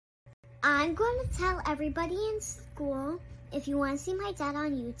I'm going to tell everybody in school, if you want to see my dad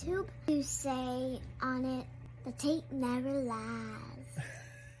on YouTube, to say on it, the tape never lies.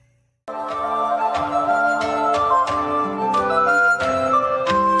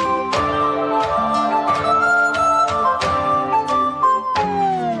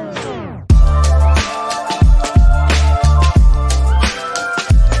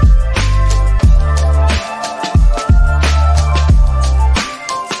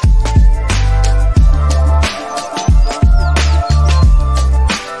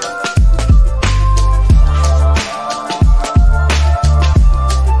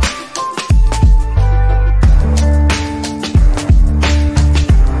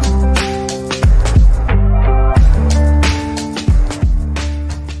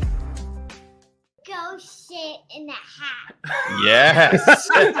 Go shit in the hat. Yes.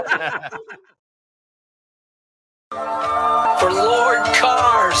 For Lord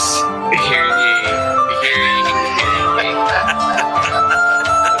Cars. Hear ye.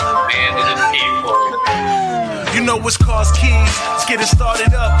 Man to the people. You know it's Cars Keys. Let's get it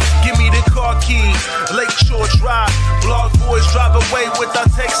started up. Give me the car keys. Lakeshore Drive. Blog boys drive away with our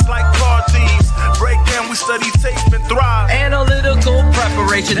takes like car thieves. Break down, we study tape and thrive. Analytical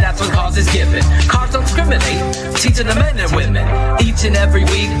preparation, that's what cause is given. Cars don't discriminate, teaching the men and women. Each and every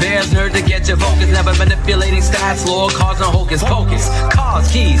week, bears nerd to get your focus. Never manipulating stats, lore, cars and hocus pocus. Cars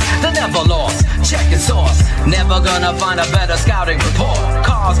keys, they never lost. Checking source, never gonna find a better scouting report.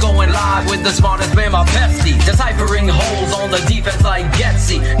 Cars going live with the smartest man, my bestie. Deciphering holes on the defense like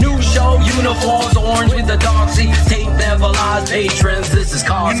Getsy. New show, uniforms, orange with the dark sea. Tape never lies, patrons, this is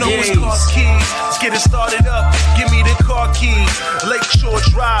Cars You know Keys. it's Cars Keys. Let's get it started up. Give me the car keys. Lakeshore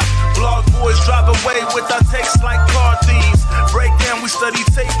Drive. Blog boys drive away with our takes like car thieves. Break down, we study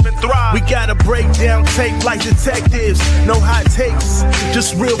tape and thrive. We gotta break down tape like detectives. No hot takes,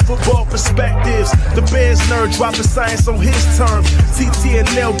 just real football perspectives. The Bears nerd dropping science on his terms.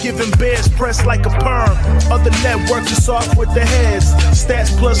 TTNL giving Bears press like a perm. Other networks is off with the heads.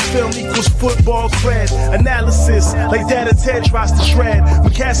 Stats plus film equals football cred. Analysis like Data Ted tries to shred.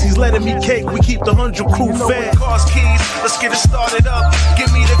 McCaskey's letting me cake, we keep the 100 crew fed. Cars Keys, let's get it started up.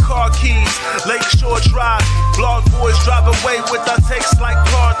 Give me the car keys. Lakeshore Drive. Blog boys drive away with our takes like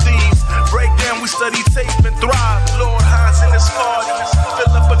car thieves. Break down, we study tape and thrive. Lord Hines in his car,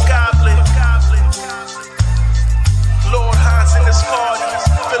 fill up a goblet. Lord Hines in his car,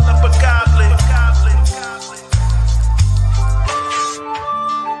 fill up a goblet.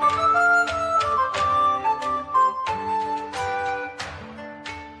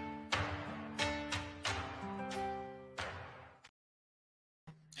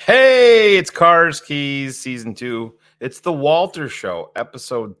 Hey, it's Cars Keys Season 2. It's the Walter Show,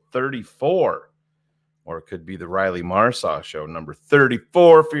 episode 34. Or it could be the Riley Marsaw Show, number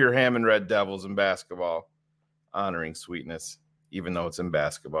 34 for your Hammond Red Devils in basketball. Honoring sweetness, even though it's in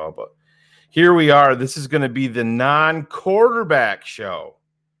basketball. But here we are. This is going to be the non-quarterback show.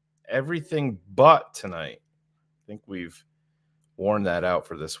 Everything but tonight. I think we've worn that out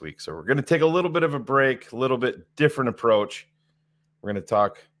for this week. So we're going to take a little bit of a break, a little bit different approach. We're going to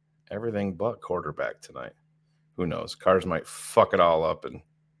talk everything but quarterback tonight. Who knows? Cars might fuck it all up and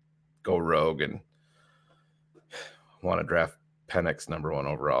go rogue and want to draft Penix number 1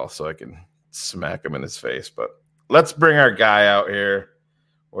 overall so I can smack him in his face. But let's bring our guy out here.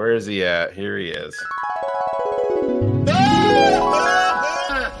 Where is he at? Here he is.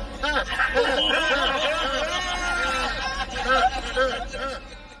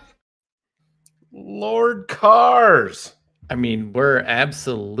 Lord Cars. I mean, we're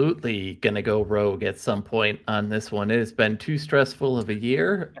absolutely going to go rogue at some point on this one. It has been too stressful of a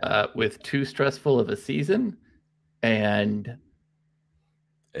year with too stressful of a season. And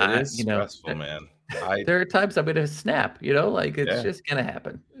It is stressful, man. There are times I'm going to snap, like it's just going to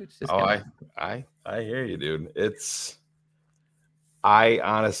happen. It's just I hear you, dude. I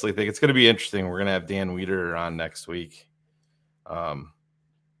honestly think it's going to be interesting. We're going to have Dan Weeder on next week on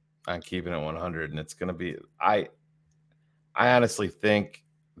Keeping It 100. And it's going to be, I honestly think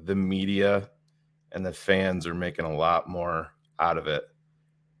the media and the fans are making a lot more out of it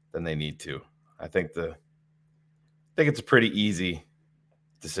than they need to. I think it's a pretty easy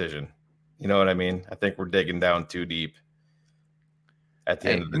decision. You know what I mean? I think we're digging down too deep at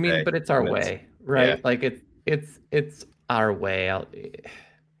the end of the day. But it's our way, right? Yeah. Like it's our way.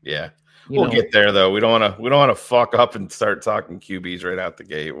 We'll get there though. We don't want to fuck up and start talking QBs right out the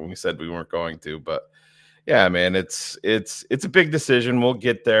gate when we said we weren't going to, but yeah, man, it's a big decision. We'll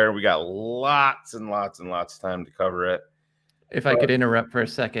get there. We got lots and lots and lots of time to cover it. If I could interrupt for a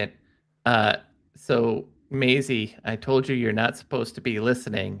second. So Maisie, I told you you're not supposed to be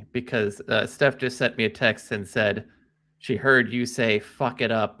listening because Steph just sent me a text and said she heard you say "fuck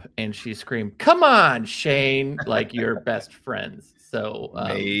it up" and she screamed, "Come on, Shane!" like you're best friends. So,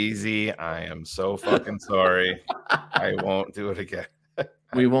 Maisie, I am so fucking sorry. I won't do it again.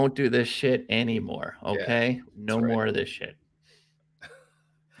 we won't do this shit anymore. Yeah, Okay, no right. more of this shit.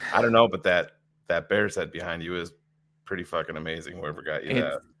 I don't know, but that Bears head behind you is pretty fucking amazing. Whoever got you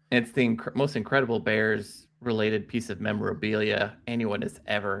that. It's the most incredible Bears related piece of memorabilia anyone has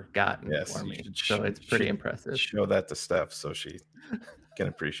ever gotten for me. So it's pretty impressive. Show that to Steph so she can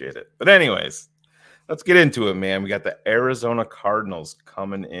appreciate it. But anyways, let's get into it, man. We got the Arizona Cardinals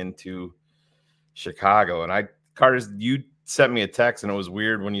coming into Chicago. And Carter, you sent me a text, and it was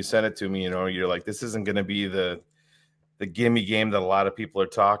weird when you sent it to me. You're like, this isn't going to be the gimme game that a lot of people are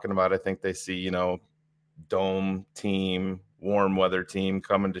talking about. I think they see, dome team, warm weather team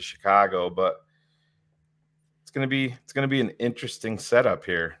coming to Chicago, but it's going to be an interesting setup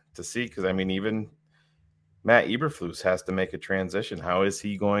here to see. Cause I mean, even Matt Eberflus has to make a transition. How is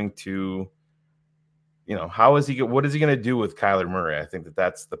he going to, what is he going to do with Kyler Murray? I think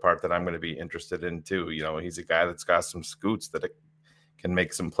that's the part that I'm going to be interested in too. He's a guy that's got some scoots that can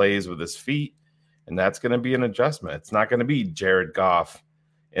make some plays with his feet. And that's going to be an adjustment. It's not going to be Jared Goff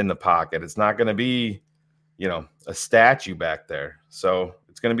in the pocket. It's not going to be, a statue back there. So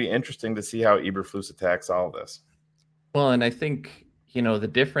it's going to be interesting to see how Eberflus attacks all of this. Well, and I think, the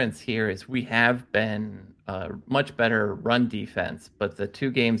difference here is we have been a much better run defense, but the two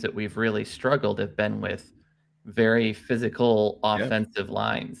games that we've really struggled have been with very physical offensive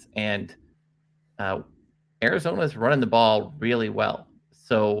lines. And Arizona's running the ball really well.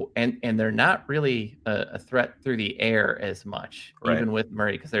 So, and they're not really a threat through the air as much, even with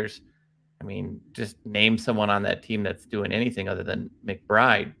Murray, because just name someone on that team that's doing anything other than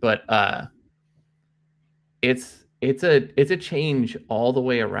McBride. But it's a change all the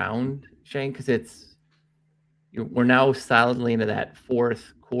way around, Shane, because we're now solidly into that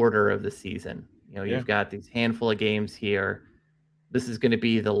fourth quarter of the season. You've got these handful of games here. This is going to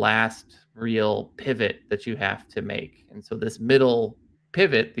be the last real pivot that you have to make. And so this middle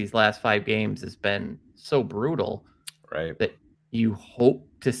pivot, these last 5 games, has been so brutal, right, that you hope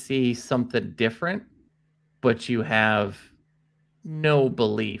to see something different, but you have no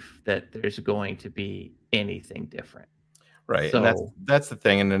belief that there's going to be anything different. Right. So and that's the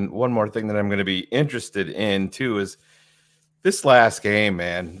thing. And then one more thing that I'm going to be interested in too is this last game,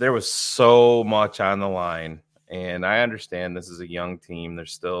 man. There was so much on the line, and I understand this is a young team.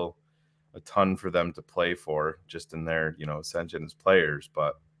 There's still a ton for them to play for, just in their, ascension as players.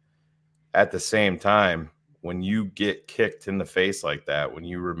 But at the same time, when you get kicked in the face like that, when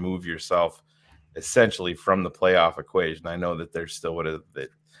you remove yourself essentially from the playoff equation, I know that there's still what is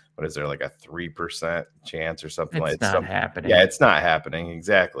there, like a 3% chance or something like that? It's not happening. Yeah, it's not happening.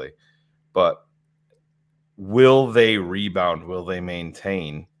 Exactly. But will they rebound? Will they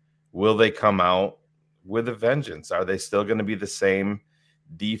maintain? Will they come out with a vengeance? Are they still going to be the same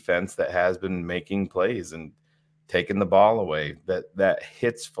defense that has been making plays and taking the ball away, that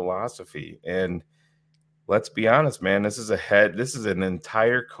hits philosophy? And let's be honest, man, this is an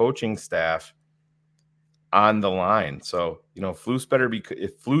entire coaching staff on the line. So, Flus better be,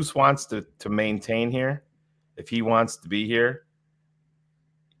 if Flus wants to maintain here, if he wants to be here,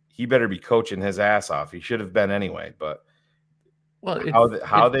 he better be coaching his ass off. He should have been anyway, but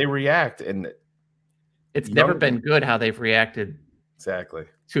how they react, and it's never been good how they've reacted. Exactly.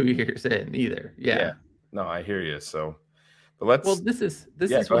 2 years in either. Yeah. No, I hear you. So, but this is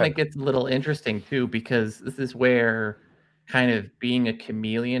when it gets a little interesting too, because this is where kind of being a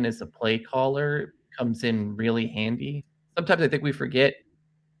chameleon as a play caller comes in really handy. Sometimes I think we forget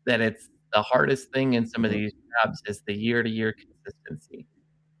that it's the hardest thing in some of these jobs is the year-to-year consistency.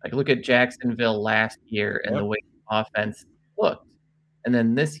 Like, look at Jacksonville last year and the way the offense looked. And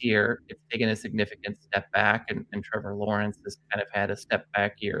then this year, it's taken a significant step back, and Trevor Lawrence has kind of had a step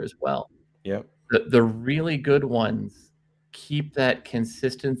back year as well. Yep. The really good ones keep that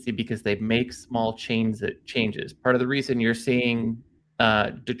consistency because they make small changes. Part of the reason you're seeing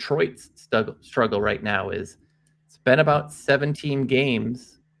Detroit's struggle right now is it's been about 17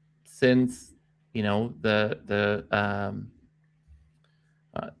 games since the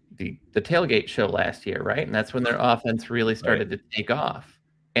tailgate show last year, right? And that's when their offense really started to take off.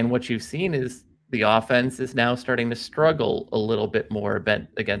 And what you've seen is the offense is now starting to struggle a little bit more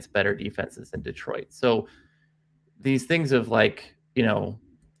against better defenses in Detroit. So these things of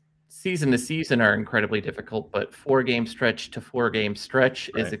season to season are incredibly difficult, but 4-game stretch to 4-game stretch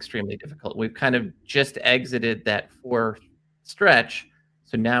is extremely difficult. We've kind of just exited that 4 stretch.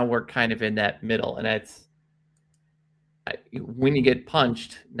 So now we're kind of in that middle, and when you get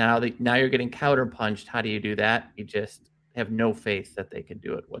punched, now you're getting counter punched. How do you do that? You just have no faith that they can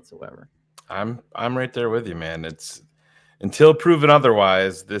do it whatsoever. I'm right there with you, man. It's until proven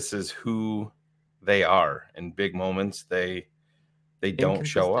otherwise, this is who they are. In big moments, they don't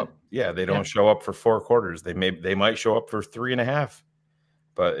show up. Yeah, they don't show up for 4 quarters. They might show up for 3.5,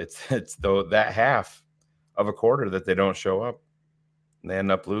 but it's though that half of a quarter that they don't show up, and they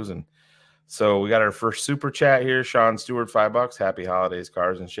end up losing. So we got our first super chat here. Sean Stewart, $5. Happy holidays,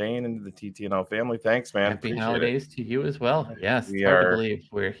 Cars and Shane, and the TTNL family. Thanks, man. Happy holidays to you as well. Yes, it's hard to believe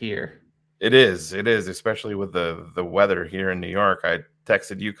we're here. It is, especially with the weather here in New York. I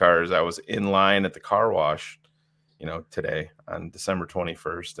texted you, Cars. I was in line at the car wash, today on December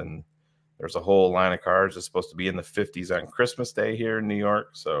 21st, and there's a whole line of cars that's supposed to be in the 50s on Christmas Day here in New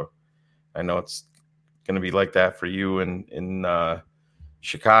York. So I know it's going to be like that for you in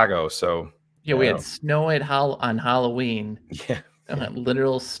Chicago. So yeah, we had snow on Halloween. Yeah.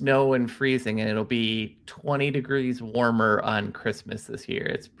 Literal snow and freezing, and it'll be 20 degrees warmer on Christmas this year.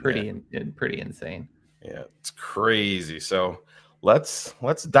 It's pretty insane. Yeah, it's crazy. So let's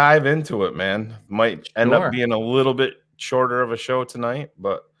dive into it, man. Might end up being a little bit shorter of a show tonight,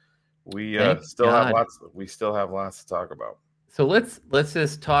 but we still have lots to talk about. So let's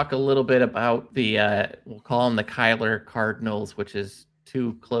just talk a little bit about the we'll call them the Kyler Cardinals, which is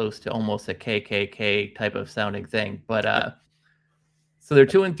too close to almost a KKK type of sounding thing, but so they're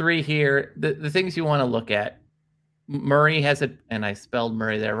 2-3 here. The things you want to look at, Murray hasn't, and I spelled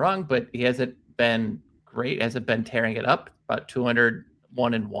Murray there wrong, but he hasn't been great, hasn't been tearing it up, about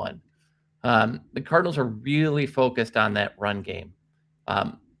 201-1. The Cardinals are really focused on that run game.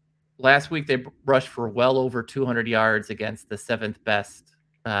 Last week, they rushed for well over 200 yards against the 7th best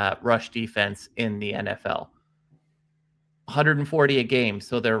rush defense in the NFL. 140 a game,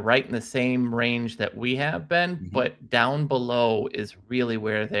 so they're right in the same range that we have been, but down below is really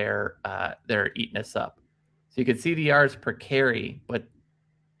where they're eating us up. So you can see the yards per carry, but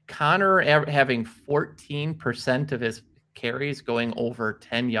Connor having 14% of his carries going over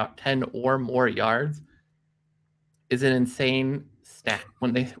 10 or more yards is an insane stat.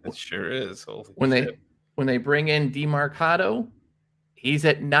 It sure is. When they bring in DeMarcado, he's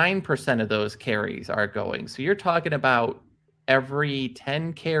at 9% of those carries are going. So you're talking about every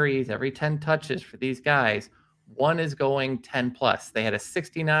 10 carries, every 10 touches for these guys, one is going 10 plus. They had a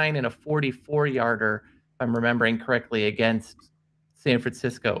 69 and a 44 yarder, if I'm remembering correctly, against San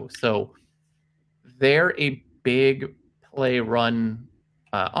Francisco. So they're a big play run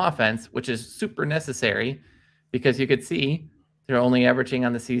offense, which is super necessary because you could see they're only averaging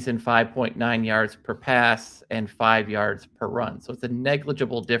on the season 5.9 yards per pass and 5 yards per run. So it's a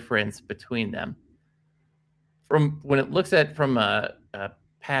negligible difference between them. From when it looks at from a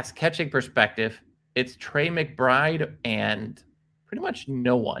pass catching perspective, it's Trey McBride and pretty much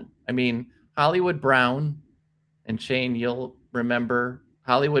no one. I mean, Hollywood Brown, and Shane, you'll remember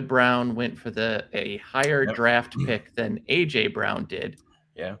Hollywood Brown went for a higher draft pick than AJ Brown did.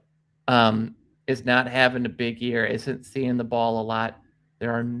 Yeah. Is not having a big year, isn't seeing the ball a lot.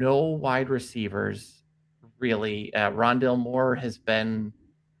 There are no wide receivers really. Rondale Moore has been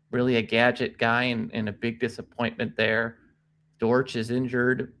really a gadget guy and a big disappointment there. Dortch is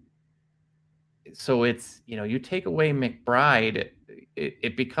injured. So it's, you take away McBride,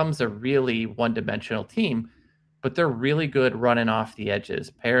 it becomes a really one-dimensional team, but they're really good running off the edges.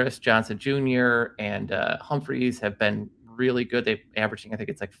 Paris Johnson Jr. and Humphreys have been really good. They're averaging, I think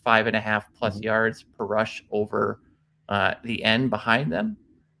it's like 5.5 plus yards per rush over the end behind them.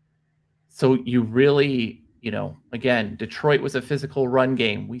 So you really, again, Detroit was a physical run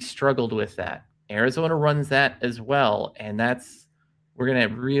game. We struggled with that. Arizona runs that as well. And we're going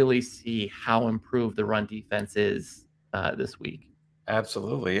to really see how improved the run defense is this week.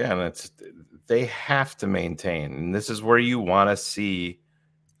 Absolutely. Yeah. And they have to maintain. And this is where you want to see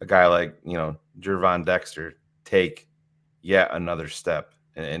a guy like, Gervon Dexter take yet another step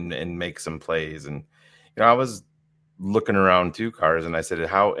and make some plays. And, I was looking around too, Cars, and I said,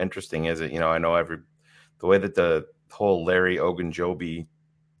 how interesting is it? I know the way that the whole Larry Ogunjobi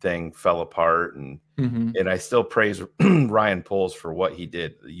thing fell apart, and I still praise Ryan Poles for what he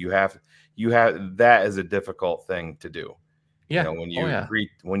did. You have that is a difficult thing to do. Yeah. When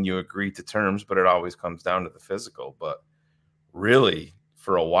you agree to terms, but it always comes down to the physical. But really,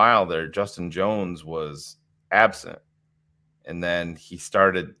 for a while there, Justin Jones was absent, and then he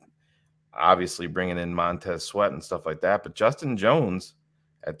started obviously bringing in Montez Sweat and stuff like that. But Justin Jones,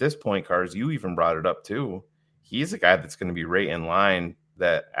 at this point, Cars, you even brought it up too. He's a guy that's going to be right in line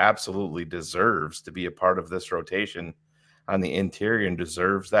that absolutely deserves to be a part of this rotation on the interior and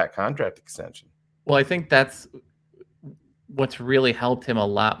deserves that contract extension. Well, I think that's what's really helped him a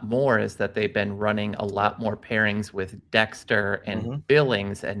lot more is that they've been running a lot more pairings with Dexter and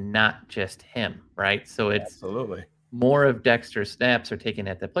Billings and not just him, right? So it's Absolutely. more of Dexter's snaps are taken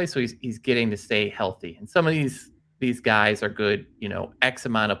at that place, so he's getting to stay healthy. And some of these guys are good, X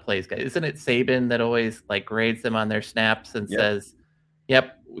amount of plays guys. Isn't it Saban that always like grades them on their snaps and says,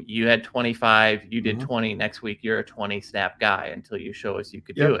 "Yep, you had 25, you did 20. Next week, you're a 20 snap guy until you show us you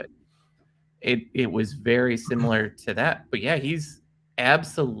could do it." It was very similar to that, but yeah, he's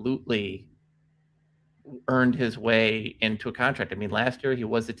absolutely earned his way into a contract. I mean, last year he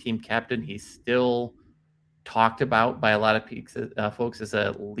was a team captain. He's still talked about by a lot of folks as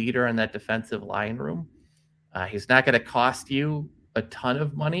a leader in that defensive line room. He's not going to cost you a ton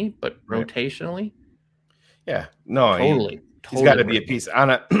of money, but rotationally, no, totally, he's got to be a piece on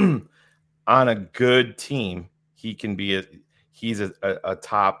a on a good team. He can be he's a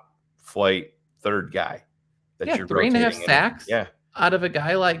top flight third guy that you're 3.5 sacks in. out of a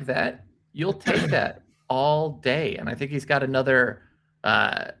guy like that. You'll take that all day. And I think he's got another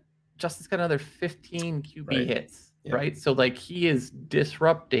Justin's got another 15 QB hits, right? So like he is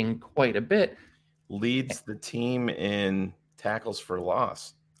disrupting quite a bit. Leads the team in tackles for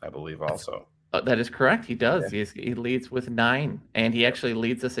loss, I believe also. That is correct. He does. He leads with 9, and he actually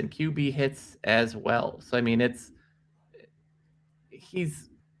leads us in QB hits as well. So I mean, he's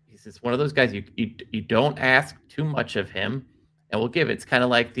just one of those guys you don't ask too much of him, and we'll give it. It's kind of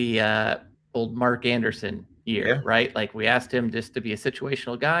like the old Mark Anderson year, right? Like we asked him just to be a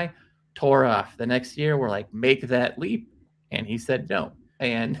situational guy, tore off. The next year, we're like, make that leap, and he said no.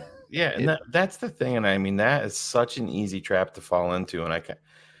 And that's the thing, and I mean that is such an easy trap to fall into. And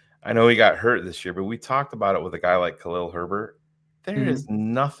I know he got hurt this year, but we talked about it with a guy like Khalil Herbert. There is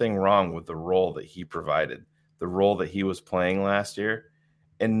nothing wrong with the role that he provided, the role that he was playing last year.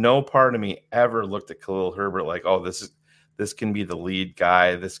 And no part of me ever looked at Khalil Herbert like, oh, this can be the lead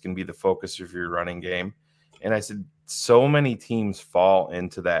guy. This can be the focus of your running game. And I said, so many teams fall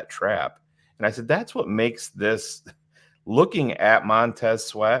into that trap. And I said, that's what makes this, looking at Montez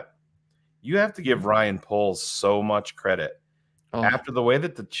Sweat, you have to give Ryan Poles so much credit. After the way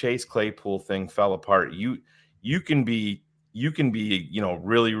that the Chase Claypool thing fell apart, you can be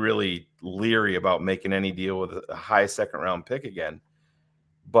really, really leery about making any deal with a high second round pick again.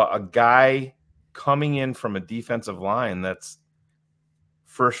 But a guy coming in from a defensive line that's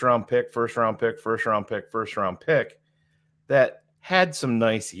first round pick that had some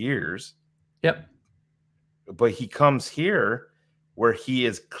nice years. Yep. But he comes here where he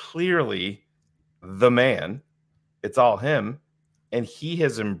is clearly the man. It's all him. And he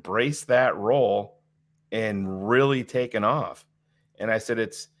has embraced that role and really taken off. And I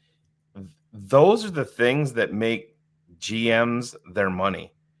said, those are the things that make GMs their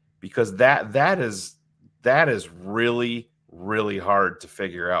money, because that is really, really hard to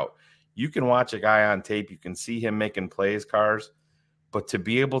figure out. You can watch a guy on tape, you can see him making plays, Cars, but to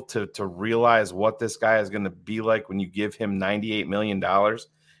be able to realize what this guy is going to be like when you give him $98 million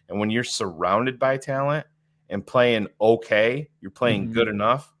and when you're surrounded by talent and playing okay, you're playing good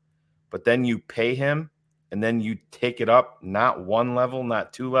enough, but then you pay him and then you take it up, not one level,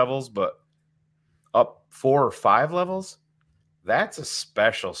 not 2 levels, but up 4 or 5 levels. That's a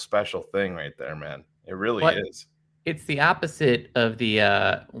special, special thing right there, man. It really is. It's the opposite of the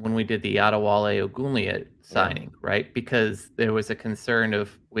when we did the Adewale Ogunleye signing, right? Because there was a concern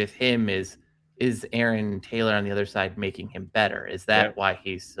with him is Aaron Taylor on the other side making him better? Is that why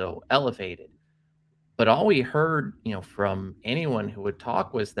he's so elevated? But all we heard, from anyone who would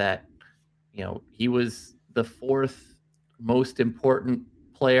talk was that, he was the 4th most important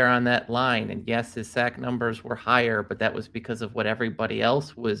player on that line. And yes, his sack numbers were higher, but that was because of what everybody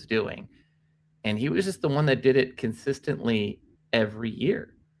else was doing. And he was just the one that did it consistently every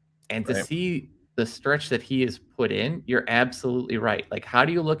year. And to see the stretch that he has put in, you're absolutely right. Like, how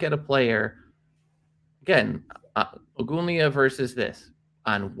do you look at a player, again, Ogunleye versus this,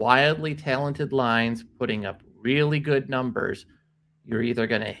 on wildly talented lines, putting up really good numbers? You're either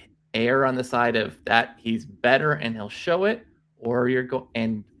going to err on the side of that he's better and he'll show it, or you're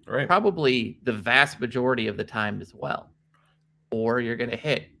probably the vast majority of the time as well, or you're going to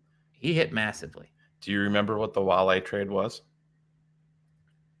hit. He hit massively. Do you remember what the Wale trade was?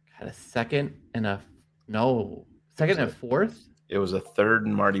 Had a second and a 4th. It was a 3rd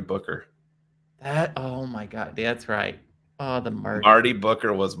and Marty Booker. Oh my God, that's right. Oh, the Marty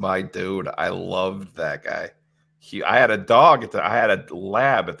Booker was my dude. I loved that guy. I had a dog I had a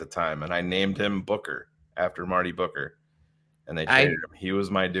lab at the time, and I named him Booker after Marty Booker. And they traded him. He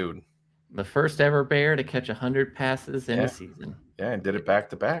was my dude. The first ever Bear to catch 100 passes in a season. Yeah, and did it back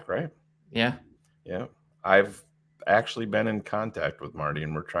to back, right? Yeah. Yeah. I've actually been in contact with Marty,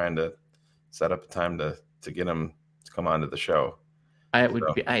 and we're trying to set up a time to get him to come onto the show. I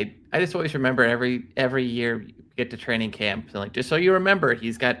just always remember every year you get to training camp, and like, just so you remember,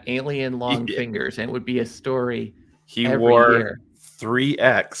 he's got alien long fingers, and it would be a story. He every wore year.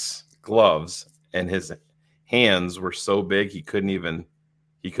 3X gloves, and his hands were so big he couldn't even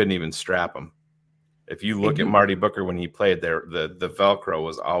strap them. If you look at Marty Booker when he played there, the Velcro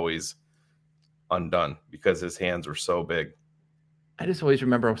was always undone because his hands were so big. I just always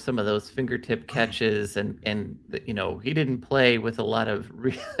remember some of those fingertip catches, and he didn't play with a lot of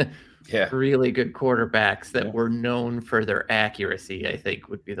really good quarterbacks that were known for their accuracy, I think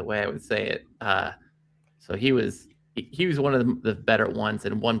would be the way I would say it. So he was one of the better ones,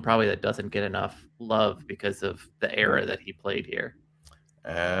 and one probably that doesn't get enough love because of the era that he played here.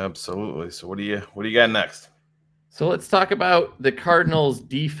 Absolutely. So what do you got next? So let's talk about the Cardinals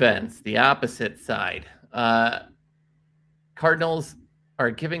defense, the opposite side. Cardinals are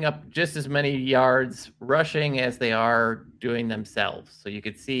giving up just as many yards rushing as they are doing themselves. So you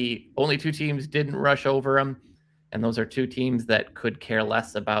could see only two teams didn't rush over them, and those are two teams that could care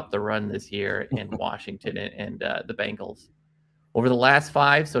less about the run this year in Washington and the Bengals. Over the last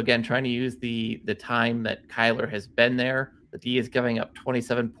 5, so again, trying to use the time that Kyler has been there, the D is giving up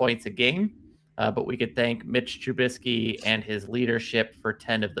 27 points a game, but we could thank Mitch Trubisky and his leadership for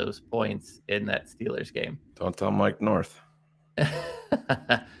 10 of those points in that Steelers game. Don't tell Mike North.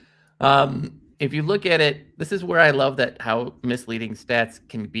 If you look at it, this is where I love that how misleading stats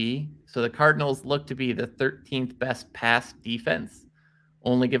can be. So the Cardinals look to be the 13th best pass defense,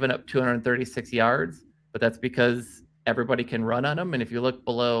 only giving up 236 yards, but that's because everybody can run on them. And if you look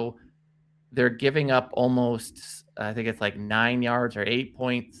below, they're giving up almost, I think it's like 9 yards or 8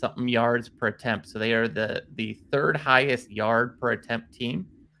 point something yards per attempt. So they are the third highest yard per attempt team.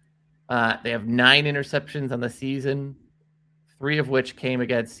 They have 9 interceptions on the season, 3 of which came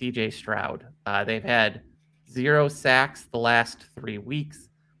against CJ Stroud. They've had 0 sacks the last 3 weeks.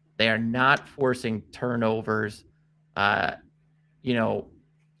 They are not forcing turnovers. If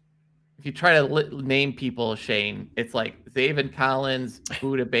you try to name people, Shane, it's like Zaven Collins,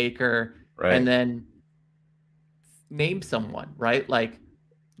 Buda Baker, right, and then name someone, right? Like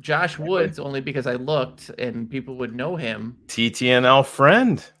Josh Woods, only because I looked and people would know him. TTNL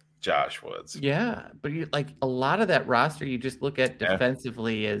friend. Josh Woods. Yeah, but a lot of that roster, you just look at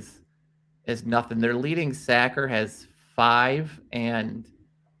defensively as nothing. Their leading sacker has 5, and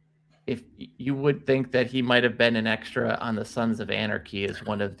if you would think that he might have been an extra on the Sons of Anarchy as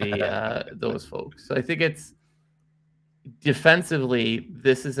one of the those folks. So I think it's defensively,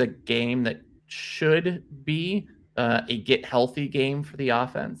 this is a game that should be a get healthy game for the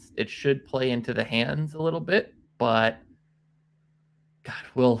offense. It should play into the hands a little bit, but God,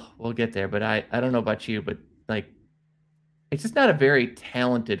 we'll get there. But I don't know about you, but it's just not a very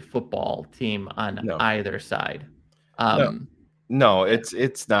talented football team on either side. No,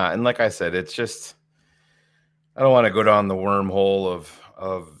 it's not. And like I said, it's just, I don't want to go down the wormhole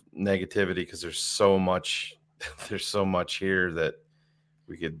of negativity because there's so much here that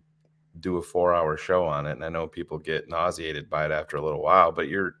we could do a 4-hour show on it. And I know people get nauseated by it after a little while, but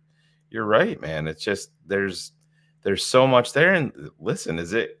you're right, man. It's just, there's so much there. And listen,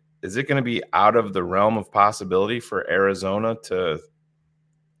 is it going to be out of the realm of possibility for Arizona to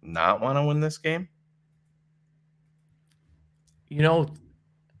not want to win this game?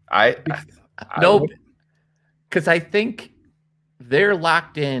 I no, because I think they're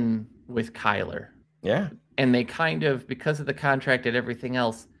locked in with Kyler. Yeah. And they kind of, because of the contract and everything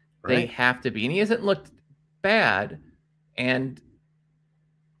else, they have to be. And he hasn't looked bad,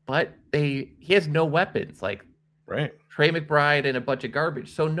 but he has no weapons. Trey McBride and a bunch of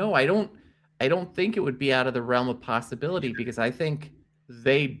garbage. So no, I don't think it would be out of the realm of possibility, because I think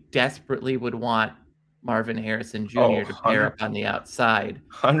they desperately would want Marvin Harrison Jr. to pair up on the outside.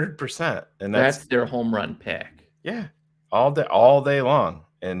 100%. And that's their home run pick. Yeah. All day long.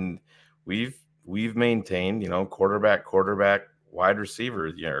 And we've maintained, quarterback, wide receiver,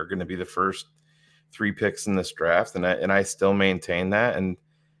 are going to be the first 3 picks in this draft. And I still maintain that. And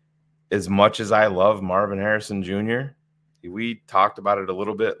as much as I love Marvin Harrison Jr., we talked about it a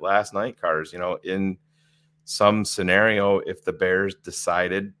little bit last night, Cars. In some scenario, if the Bears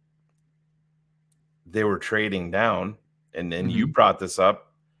decided they were trading down, and then you brought this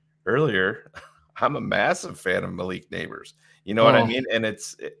up earlier, I'm a massive fan of Malik Neighbors. You know what I mean? And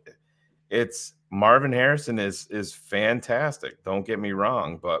it's Marvin Harrison is fantastic. Don't get me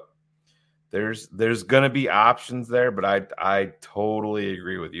wrong, but there's going to be options there, but I totally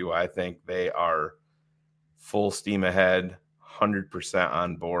agree with you. I think they are full steam ahead, 100%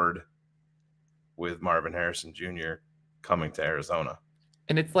 on board with Marvin Harrison Jr. coming to Arizona.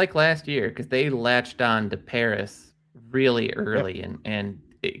 And it's like last year because they latched on to Paris really early and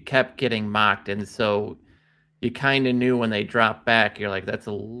it kept getting mocked. And so you kind of knew when they dropped back, you're like, that's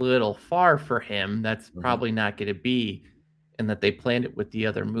a little far for him. That's probably not going to be. And that they planned it with the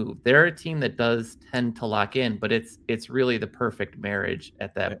other move. They're a team that does tend to lock in, but it's really the perfect marriage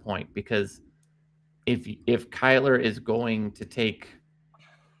at that point, because if Kyler is going to take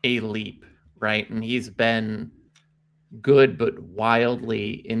a leap, right, and he's been good but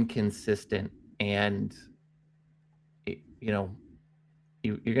wildly inconsistent, and you're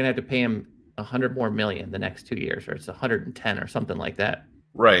gonna have to pay him $100 more million the next 2 years, or it's 110 or something like that.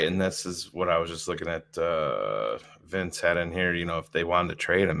 Right, and this is what I was just looking at. Vince had in here, if they wanted to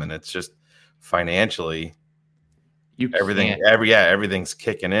trade him, and it's just financially, everything's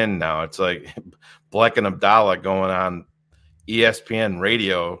kicking in now. It's like Black and Abdallah going on ESPN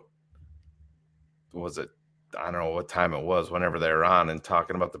radio. Was it? I don't know what time it was, whenever they were on, and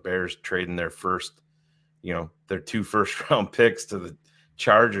talking about the Bears trading their their 2 first-round picks to the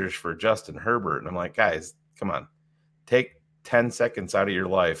Chargers for Justin Herbert. And I'm like, guys, come on, take 10 seconds out of your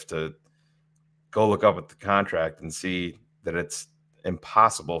life to go look up at the contract and see that it's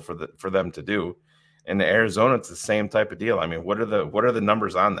impossible for them to do. And Arizona, it's the same type of deal. I mean, what are the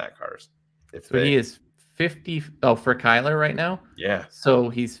numbers on that, Cars? He is 50 for Kyler right now. Yeah. So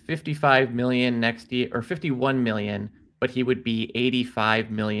he's 55 million next year, or 51 million, but he would be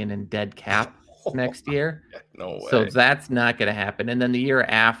 85 million in dead cap next year. No way. So that's not going to happen. And then the year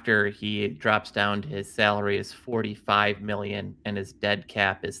after, he drops down to his salary is 45 million and his dead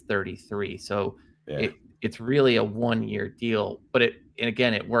cap is 33. So it's really a 1-year deal, but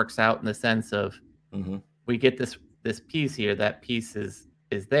it works out in the sense of we get this piece here, that piece is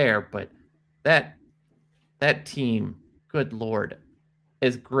there, but that team, good Lord,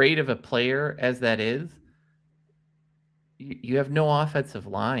 as great of a player as that is, you have no offensive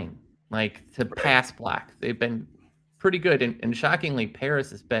line to pass block. They've been pretty good, and shockingly,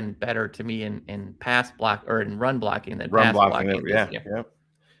 Paris has been better to me in pass block or in run blocking than pass blocking this year,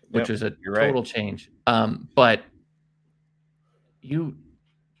 which is a total change. But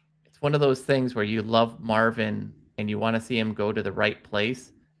it's one of those things where you love Marvin and you want to see him go to the right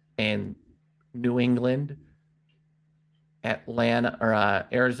place, and New England, Atlanta, or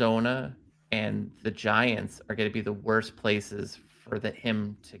Arizona, and the Giants are going to be the worst places for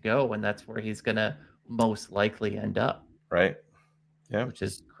him to go, and that's where he's going to most likely end up. Right. Yeah. Which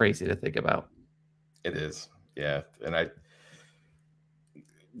is crazy to think about. It is. Yeah. And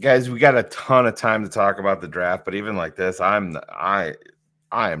guys, we got a ton of time to talk about the draft, but even like this, I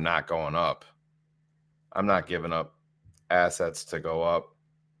am not going up. I'm not giving up assets to go up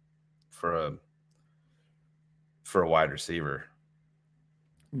for a wide receiver.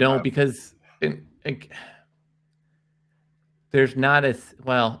 No, because there's not as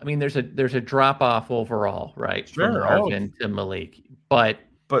well. I mean, there's a drop off overall, right? Sure, from Marvin to Malik, but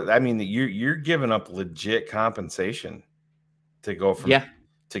I mean, you're giving up legit compensation to go from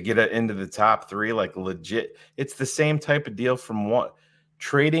to get it into the top 3, like legit. It's the same type of deal from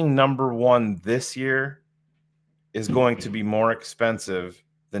trading number 1 this year is going to be more expensive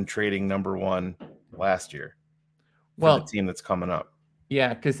than trading number 1 last year. For the team that's coming up.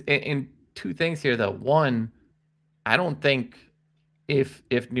 Yeah, because in 2 things here, though. One, I don't think if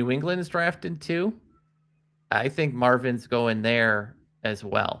New England's drafting 2, I think Marvin's going there as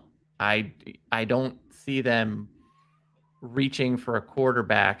well. I don't see them reaching for a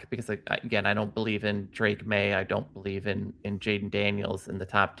quarterback because, again, I don't believe in Drake May. I don't believe in Jaden Daniels in the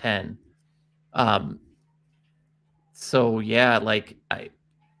top 10. So yeah,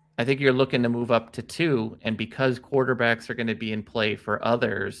 I think you're looking to move up to 2, and because quarterbacks are going to be in play for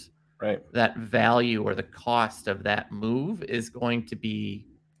others, right, that value or the cost of that move is going to be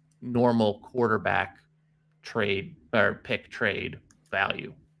normal quarterback trade or pick trade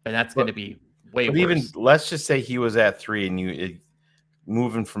value, and that's going to be way worse. Even let's just say he was at 3, and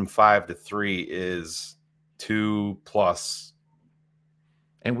moving from 5 to 3 is 2+,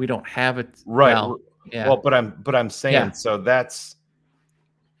 and we don't have it right. Well, yeah. Well, but I'm saying so that's.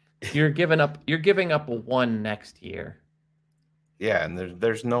 You're giving up a 1 next year. Yeah, and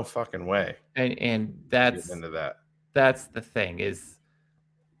there's no fucking way. And that's into that. That's the thing is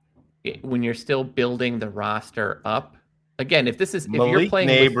when you're still building the roster up. Again, if you're playing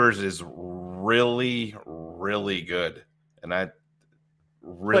Neighbors is really, really good. And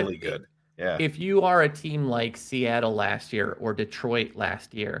really good. Yeah. If you are a team like Seattle last year or Detroit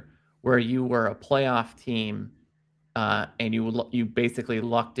last year, where you were a playoff team, and you basically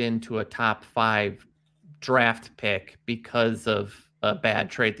lucked into a top 5 draft pick because of a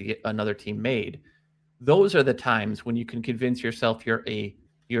bad trade that another team made, those are the times when you can convince yourself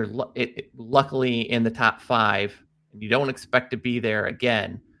you're luckily in the top 5 and you don't expect to be there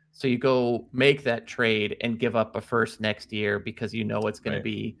again. So you go make that trade and give up a first next year because you know it's going to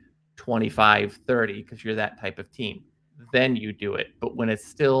be 25, 30 because you're that type of team. Then you do it. But when it's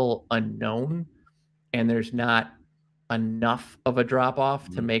still unknown and there's not enough of a drop off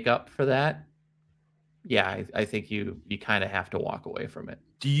to make up for that, yeah, I think you kind of have to walk away from it.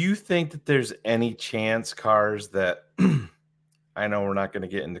 Do you think that there's any chance, Cars, that I know we're not going to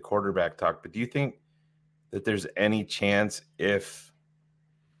get into quarterback talk, but do you think that there's any chance if,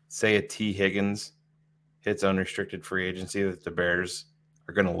 say, a T. Higgins hits unrestricted free agency, that the Bears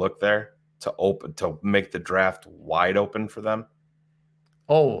are going to look there to make the draft wide open for them?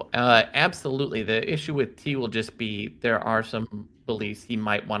 Oh, absolutely. The issue with T will just be there are some beliefs he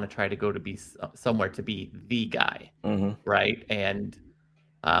might want to try to go to be somewhere to be the guy, right? And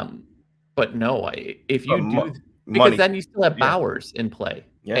but no, if you do, because then you still have Bowers in play,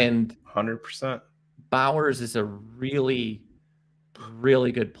 and 100%. Bowers is a really,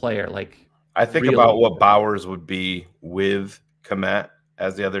 really good player. Like I think really about what Bowers would be with Kmet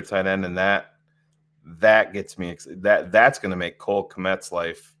as the other tight end, and that gets me excited. That's going to make Cole Kmet's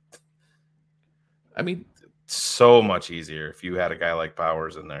life, I mean, so much easier if you had a guy like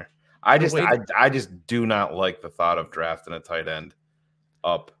Bowers in there. I just do not like the thought of drafting a tight end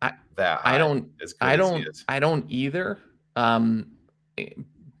up that high. I don't either.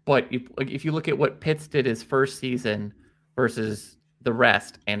 But if you look at what Pitts did his first season versus the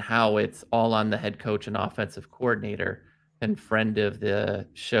rest, and how it's all on the head coach and offensive coordinator, and friend of the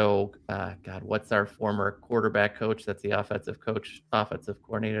show, God, what's our former quarterback coach? That's the offensive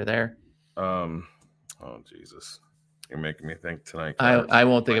coordinator there. Oh Jesus, you're making me think tonight. I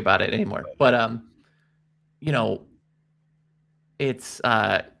won't think about it anymore. But you know, it's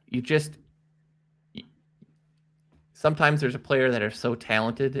sometimes there's a player that are so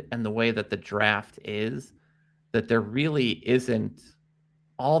talented, and the way that the draft is, that there really isn't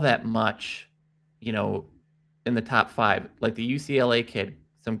all that much, in the top 5. Like the UCLA kid,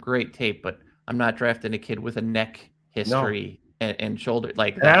 some great tape, but I'm not drafting a kid with a neck history and shoulder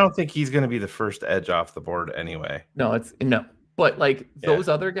like that. I don't think he's going to be the first edge off the board anyway. No. But like those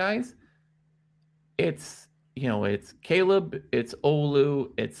other guys, it's Caleb, it's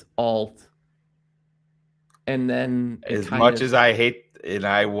Olu, it's Alt. And then as much as I hate, and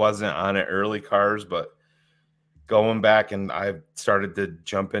I wasn't on it early, Cars, but going back and I've started to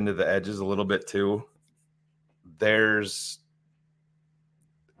jump into the edges a little bit too. There's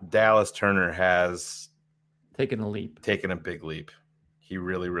Dallas Turner has taken a big leap. He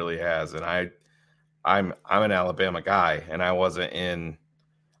really, really has. And I'm an Alabama guy, and I wasn't in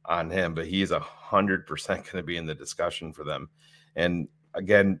on him, but he's 100% going to be in the discussion for them. And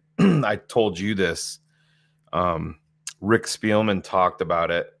again, I told you this. Rick Spielman talked about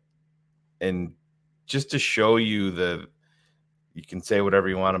it, and just to show you you can say whatever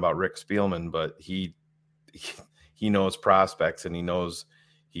you want about Rick Spielman, but he knows prospects, and he knows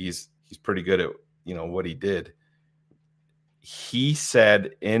he's pretty good at what he did. He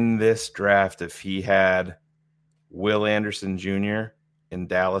said in this draft, if he had Will Anderson Jr. and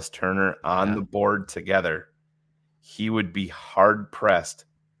Dallas Turner on the board together, he would be hard pressed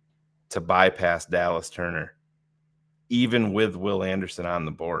to bypass Dallas Turner, even with Will Anderson on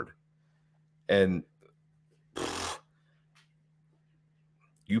the board. And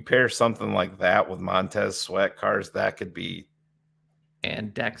you pair something like that with Montez Sweat, Cars, that could be.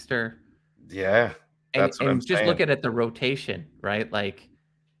 And Dexter. Yeah. That's what I'm just saying. looking at the rotation, right? Like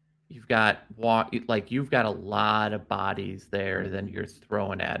you've got a lot of bodies there, then you're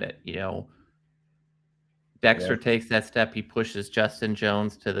throwing at it, Dexter takes that step, he pushes Justin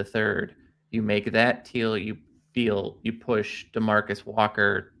Jones to the 3rd. You make that deal, you push DeMarcus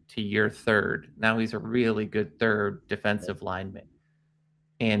Walker to your 3rd. Now he's a really good 3rd defensive lineman.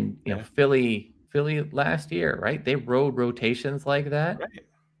 And Philly last year, right? They rode rotations like that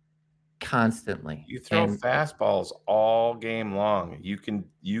constantly. You throw fastballs all game long. You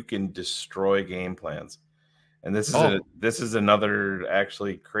can destroy game plans. And this is another,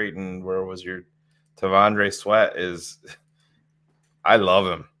 actually, Creighton, where was your Tavondre Sweat is, I love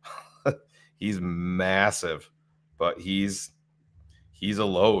him. He's massive, but he's a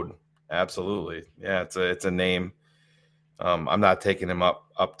load. Absolutely. Yeah, it's a name. I'm not taking him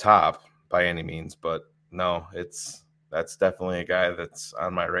up top by any means, but no, that's definitely a guy that's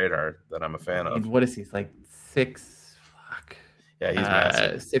on my radar that I'm a fan of. What is he? He's like 6. Yeah, he's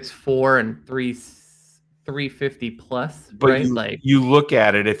massive. 6'4" and 350 plus. But right? you look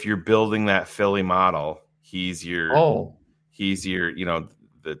at it, if you're building that Philly model, he's your who's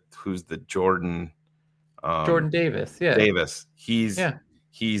the Jordan Jordan Davis. Yeah. Davis. He's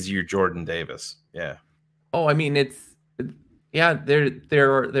your Jordan Davis. Yeah. Oh, I mean,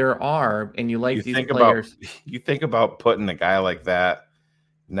 there are, and you like these players. You think about putting a guy like that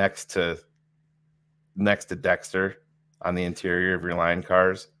next to Dexter on the interior of your line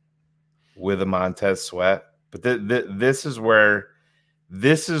cars with a Montez Sweat. But this is where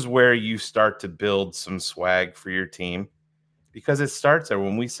you start to build some swag for your team, because it starts there.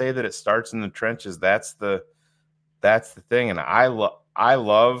 When we say that it starts in the trenches, that's the thing. And I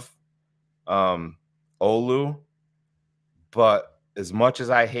love Olu, but as much as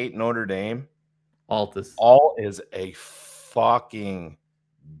I hate Notre Dame, Alt is a fucking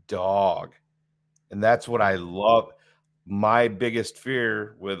dog. And that's what I love. My biggest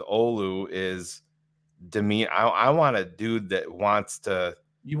fear with Olu is demean. I want a dude that wants to.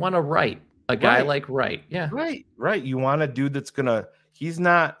 You want to write a guy like Wright. Yeah. Right. You want a dude that's he's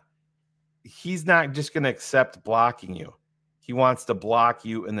not just gonna accept blocking you. He wants to block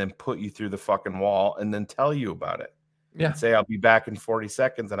you and then put you through the fucking wall and then tell you about it. Yeah. And say, I'll be back in 40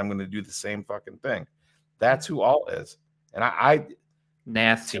 seconds and I'm going to do the same fucking thing. That's who Alt is. And I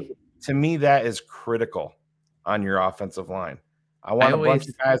nasty. To me, that is critical on your offensive line. I want a bunch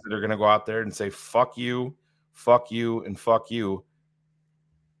of guys that are going to go out there and say, fuck you, and fuck you.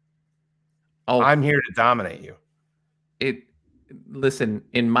 Oh, I'm here to dominate you. Listen,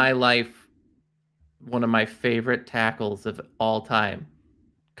 in my life, one of my favorite tackles of all time,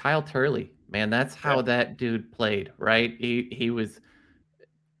 Kyle Turley. Man, that's how that dude played, right? He was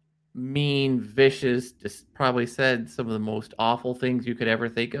mean, vicious, just probably said some of the most awful things you could ever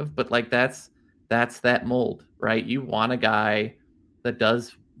think of. But like that's that mold, right? You want a guy that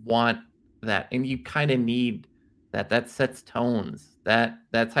does want that, and you kind of need that. That sets tones. That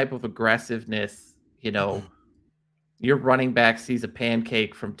type of aggressiveness, your running back sees a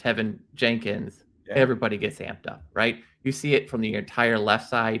pancake from Tevin Jenkins, everybody gets amped up, right? You see it from the entire left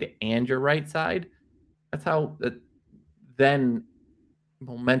side and your right side. That's how then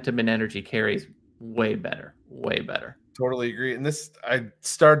momentum and energy carries way better. Totally agree. And I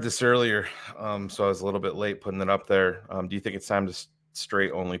started this earlier, so I was a little bit late putting it up there. Do you think it's time to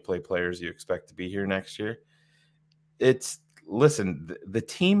straight only play players you expect to be here next year? Listen, the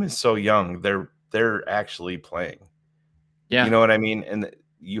team is so young. They're actually playing. Yeah. You know what I mean? And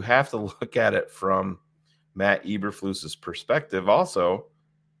you have to look at it from Matt Eberflus's perspective also,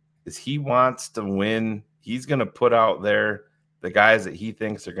 is he wants to win. He's going to put out there the guys that he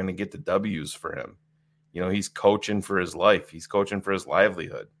thinks are going to get the W's for him. He's coaching for his life. He's coaching for his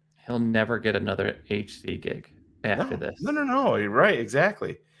livelihood. He'll never get another HC gig after this. No. You're right.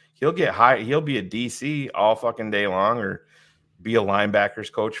 Exactly. He'll get high. He'll be a DC all fucking day long, or be a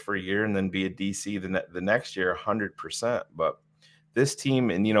linebackers coach for a year and then be a DC the next year, 100%. But this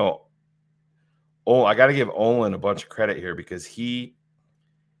team, and I got to give Olin a bunch of credit here, because he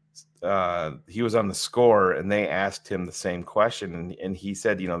was on the Score and they asked him the same question, and he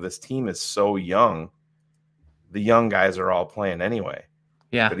said, this team is so young. The young guys are all playing anyway.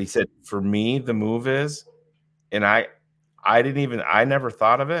 Yeah. But he said, for me, the move is, and I never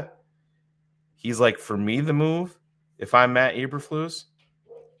thought of it. He's like, for me, the move, if I'm Matt Eberflus,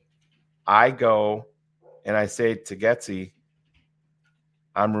 I go and I say to Getsy,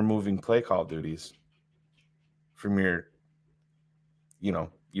 I'm removing play call duties from your, you're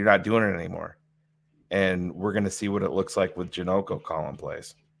not doing it anymore. And we're going to see what it looks like with Janoko calling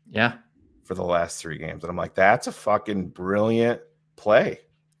plays. Yeah. For the last 3 games. And I'm like, that's a fucking brilliant play.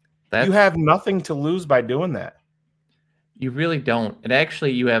 You have nothing to lose by doing that. You really don't. And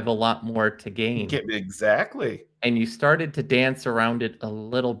actually, you have a lot more to gain. Exactly. And you started to dance around it a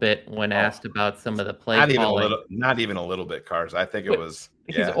little bit when asked about some of the play calling. Not even a little bit, Cars. I think it was.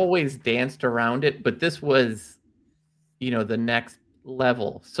 He's always danced around it, but this was, the next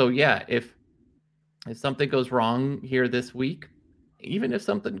level. So yeah, if something goes wrong here this week, even if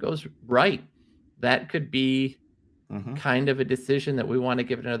something goes right, that could be kind of a decision that we want to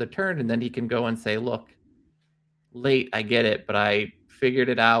give it another turn, and then he can go and say, look, late, I get it, but I figured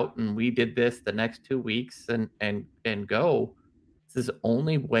it out, and we did this the next 2 weeks, and go. This is the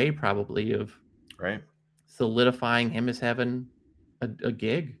only way probably of solidifying him as having a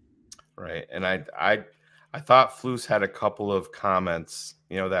gig. Right. And I thought Flus had a couple of comments,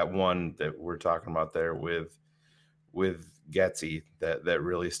 that one that we're talking about there with Getsy that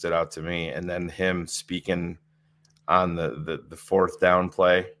really stood out to me. And then him speaking on the 4th down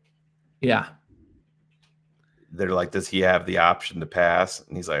play. Yeah. They're like, does he have the option to pass?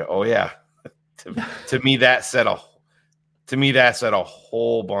 And he's like, oh yeah. to me, that said a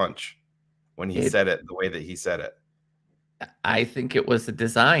whole bunch when he said it the way that he said it. I think it was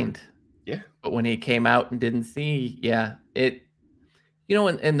designed. Yeah. But when he came out and didn't see,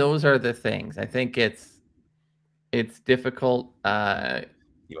 and those are the things. I think it's difficult.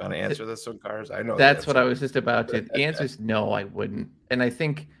 You want to answer this one, Cars? I know the That's what answer. I was just about to. The answer is no, I wouldn't. And I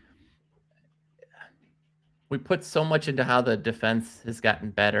think we put so much into how the defense has gotten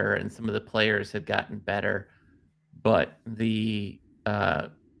better and some of the players have gotten better, but the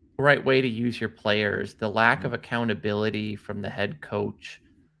right way to use your players, the lack of accountability from the head coach,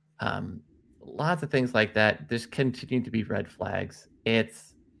 lots of things like that, there's continue to be red flags. I'm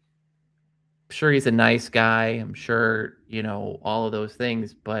sure he's a nice guy. I'm sure, all of those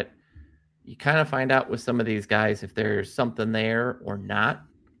things, but you kind of find out with some of these guys if there's something there or not.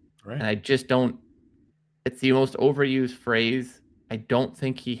 Right. And I just don't, it's the most overused phrase. I don't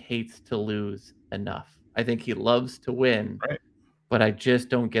think he hates to lose enough. I think he loves to win, Right. But I just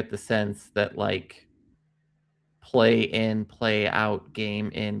don't get the sense that play in, play out,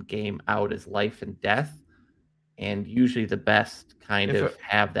 game in, game out is life and death. And usually the best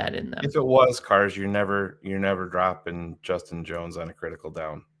have that in them. If it was, Cars, you're never dropping Justin Jones on a critical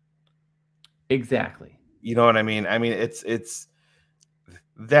down. Exactly. You know what I mean? I mean,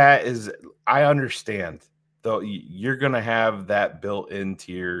 that is, I understand, though. You're going to have that built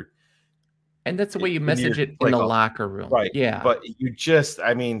into your, and that's the way you message it in the locker room. Right. Yeah. But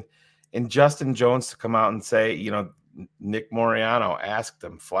and Justin Jones to come out and say, Nick Moriano asked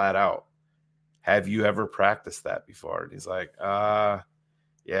him flat out, have you ever practiced that before? And he's like,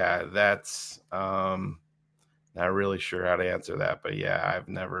 yeah, that's, not really sure how to answer that, but yeah, I've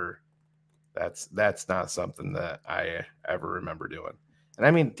never, that's not something that I ever remember doing. And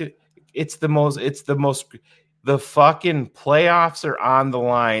I mean, dude, the fucking playoffs are on the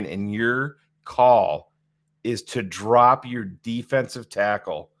line, and your call is to drop your defensive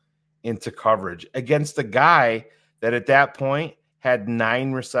tackle into coverage against a guy that at that point had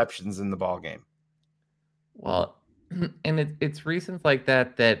 9 receptions in the ball game. Well, and it's reasons like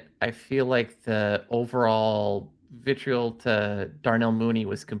that I feel like the overall vitriol to Darnell Mooney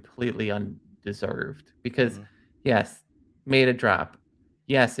was completely undeserved because yes, made a drop.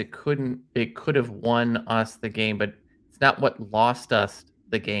 Yes, it could have won us the game, but it's not what lost us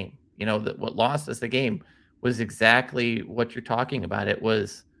the game. What lost us the game was exactly what you're talking about. It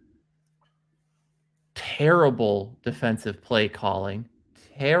was terrible defensive play calling,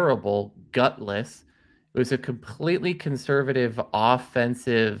 terrible, gutless. It was a completely conservative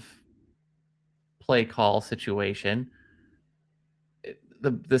offensive play call situation.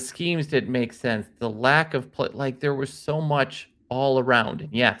 The schemes didn't make sense. The lack of play, there was so much all around.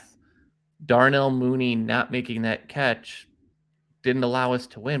 And yes, Darnell Mooney not making that catch didn't allow us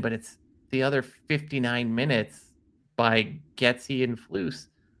to win, but it's the other 59 minutes by Getsy and Flus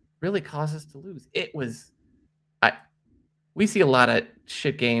really caused us to lose. We see a lot of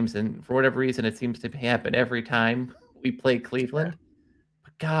shit games, and for whatever reason, it seems to happen every time we play Cleveland.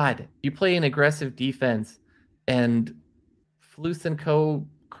 But God, you play an aggressive defense, and Flus and co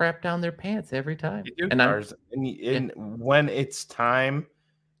crap down their pants every time. You do, when it's time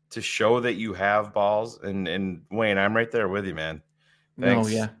to show that you have balls, and Wayne, I'm right there with you, man. Thanks. Oh,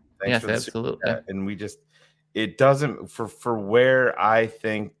 yeah. Thanks yes, absolutely. And it doesn't for where I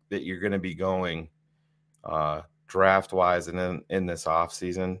think that you're going to be going draft wise and in this off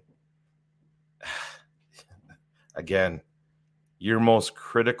season. Again, your most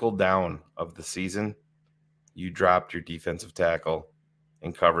critical down of the season, you dropped your defensive tackle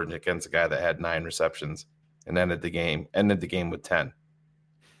in coverage against a guy that had 9 receptions and ended the game with 10,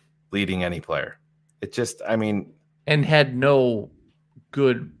 leading any player. It just, and had no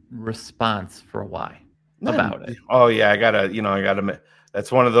good response for a while about it. Oh yeah, I gotta.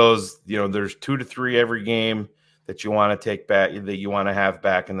 That's one of those. There's 2 to 3 every game that you want to take back, that you want to have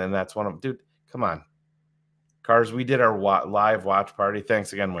back, and then that's one of them. Dude, come on, Cars. We did our live watch party.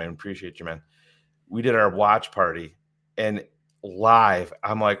 Thanks again, Wayne. Appreciate you, man. We did our watch party, and live,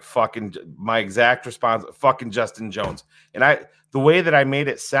 I'm like, fucking, my exact response, fucking Justin Jones. And the way that I made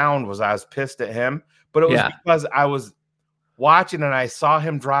it sound was I was pissed at him, but it was because I was watching and I saw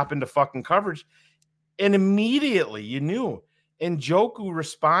him drop into fucking coverage, and immediately you knew. And Njoku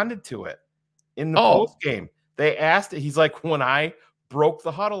responded to it in the post game. They asked it. He's like, when I broke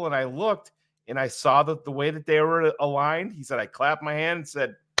the huddle and I looked and I saw that the way that they were aligned, he said, I clapped my hand and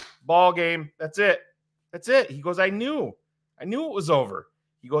said, ball game. That's it. That's it. He goes, I knew it was over.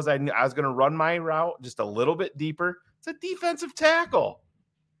 He goes, I knew I was going to run my route just a little bit deeper. It's a defensive tackle.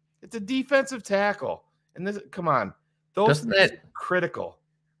 And this, come on, those things are critical.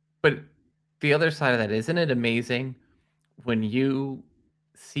 But the other side of that, isn't it amazing when you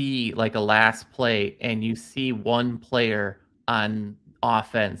see a last play and you see one player on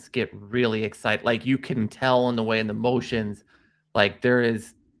offense get really excited. Like you can tell in the way in the motions, like there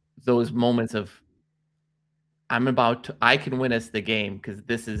is those moments of I can win us the game because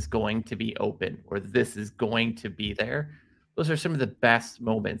this is going to be open or this is going to be there. Those are some of the best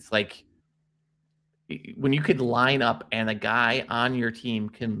moments. Like when you could line up and a guy on your team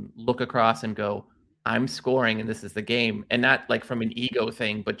can look across and go, I'm scoring and this is the game. And not like from an ego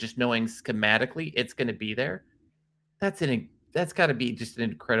thing, but just knowing schematically it's going to be there. That's got to be just an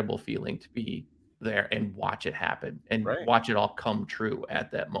incredible feeling to be there and watch it happen and watch it all come true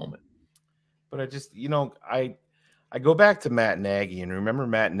at that moment. But I just, I go back to Matt Nagy, and remember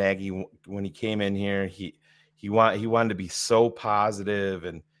Matt Nagy when he came in here, he wanted to be so positive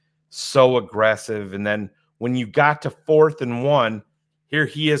and so aggressive, and then when you got to 4th and 1, here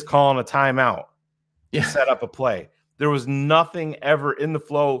he is calling a timeout to set up a play. There was nothing ever in the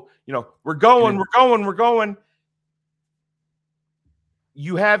flow. We're going.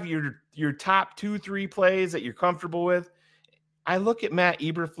 You have your top 2-3 plays that you're comfortable with. I look at Matt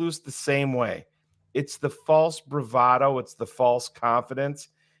Eberflus the same way. It's the false bravado. It's the false confidence.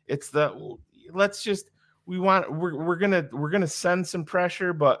 It's the we're gonna send some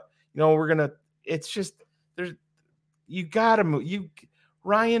pressure, but it's just you gotta move.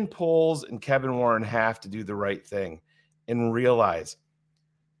 Ryan Poles and Kevin Warren have to do the right thing and realize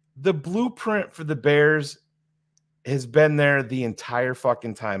the blueprint for the Bears has been there the entire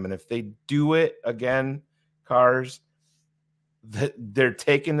fucking time. And if they do it again, Cars, they're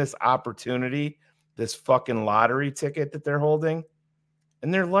taking this opportunity, this fucking lottery ticket that they're holding,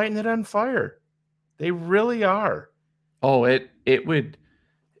 and they're lighting it on fire. They really are. Oh, it would.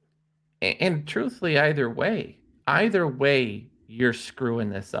 And truthfully, either way, you're screwing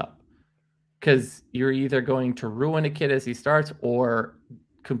this up because you're either going to ruin a kid as he starts or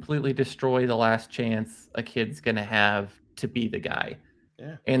completely destroy the last chance a kid's going to have to be the guy.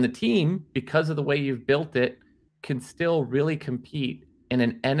 Yeah. And the team, because of the way you've built it, can still really compete in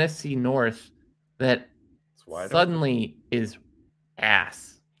an NFC North that suddenly is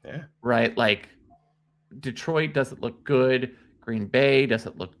ass. Yeah. Right? Like Detroit doesn't look good. Green Bay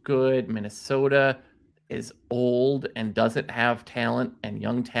doesn't look good. Minnesota is old and doesn't have talent and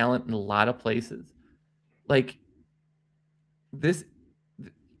young talent in a lot of places. Like this,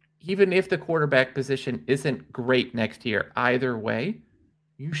 even if the quarterback position isn't great next year, either way,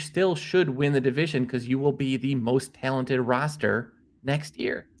 you still should win the division because you will be the most talented roster next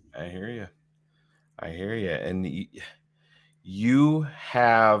year. I hear you. And you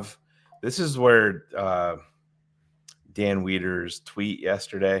have, this is where Dan Wieder's tweet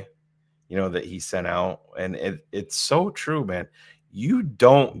yesterday, that he sent out. And it's so true, man. You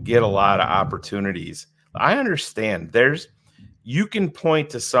don't get a lot of opportunities. I understand you can point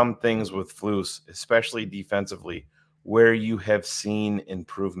to some things with Flus, especially defensively, where you have seen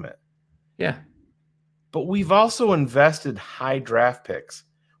improvement. Yeah. But we've also invested high draft picks.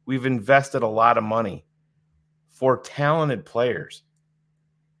 We've invested a lot of money for talented players.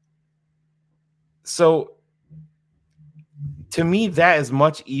 So to me, that is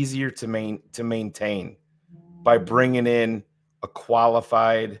much easier to maintain by bringing in a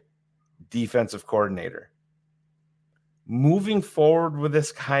qualified defensive coordinator. Moving forward with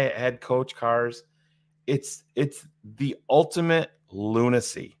this guy at head coach, Cars, it's the ultimate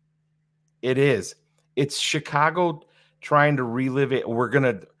lunacy. It is. It's Chicago trying to relive it.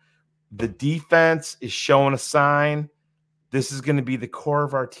 The defense is showing a sign. This is going to be the core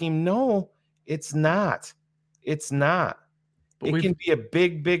of our team. No, it's not. It's not. But it can be a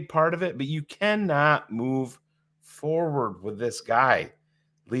big, big part of it, but you cannot move forward with this guy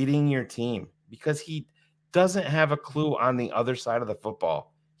leading your team because he doesn't have a clue on the other side of the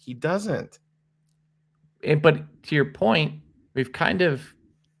football. He doesn't. But to your point, we've kind of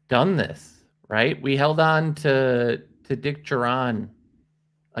done this, right? We held on to Dick Duran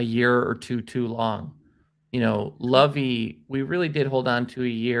a year or two too long. Lovey, we really did hold on to a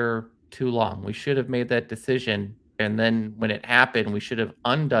year too long. We should have made that decision. And then when it happened, we should have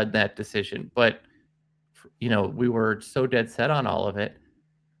undone that decision. But, we were so dead set on all of it.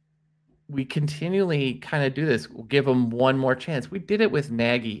 We continually kind of do this. We'll give him one more chance. We did it with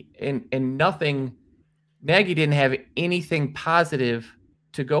Nagy and nothing. Nagy didn't have anything positive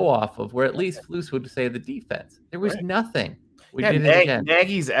to go off of, where at least Flus would say the defense. There was nothing. We did it again.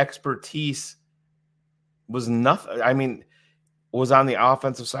 Nagy's expertise was nothing. I mean, was on the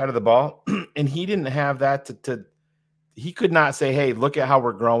offensive side of the ball, and he didn't have that he could not say, hey, look at how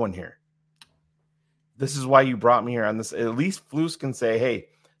we're growing here. This is why you brought me here on this. At least Flus can say, hey,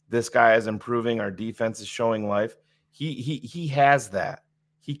 this guy is improving. Our defense is showing life. He has that.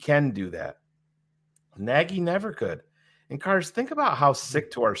 He can do that. Nagy never could. And Cars, think about how sick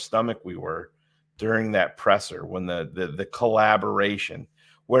to our stomach we were during that presser when the collaboration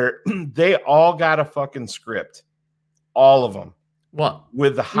where they all got a fucking script, all of them. Well,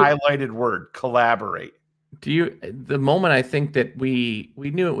 with the highlighted word collaborate. The moment I think that we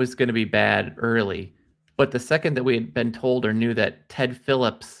knew it was going to be bad early, but the second that we had been told or knew that Ted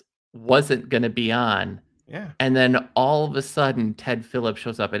Phillips wasn't going to be on, yeah, and then all of a sudden Ted Phillips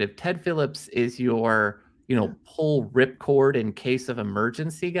shows up, and if Ted Phillips is your pull ripcord in case of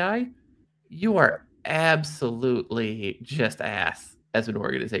emergency guy, you are absolutely just ass as an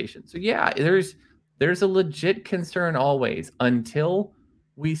organization. So yeah, there's a legit concern always until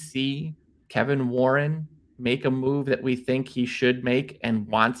we see Kevin Warren make a move that we think he should make and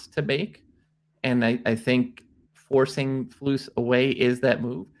wants to make. And I think forcing Flus away is that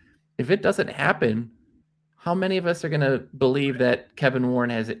move. If it doesn't happen, how many of us are going to believe that Kevin Warren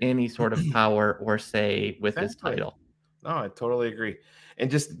has any sort of power or say with his title? No, I totally agree.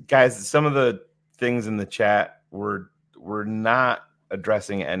 And just guys, some of the things in the chat we're not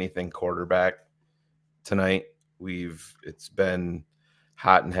addressing anything quarterback tonight. It's been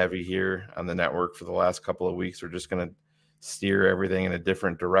hot and heavy here on the network for the last couple of weeks. We're just going to steer everything in a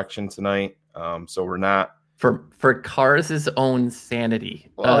different direction tonight. So we're not for Cars' own sanity.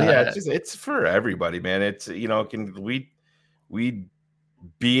 Well, yeah, it's for everybody, man. It's we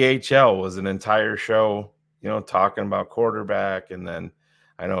BHL was an entire show, talking about quarterback, and then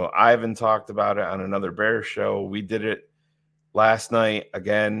I know Ivan talked about it on another Bears show. We did it last night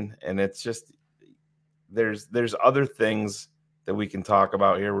again, and it's just there's other things that we can talk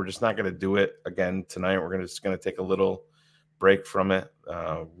about here. We're just not going to do it again tonight. We're just going to take a little break from it.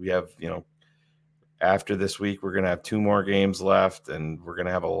 We have, after this week, we're going to have 2 more games left, and we're going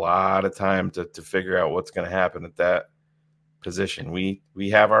to have a lot of time to figure out what's going to happen at that position. We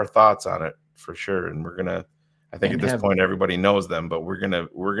have our thoughts on it for sure, and we're going to, I think at this point everybody knows them, but we're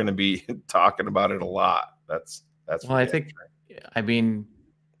going to be talking about it a lot. That's well, I mean,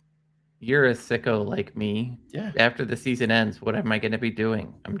 you're a sicko like me. Yeah. After the season ends, what am I going to be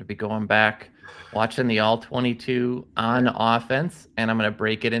doing? I'm going to be going back, watching the all 22 on offense, and I'm going to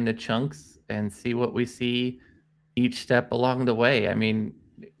break it into chunks and see what we see each step along the way. I mean,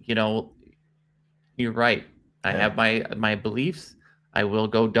 you're right. I have my beliefs. I will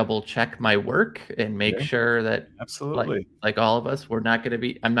go double check my work and make sure that absolutely, like all of us, I'm not going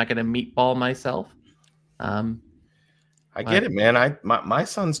to meatball myself. I get it, man. My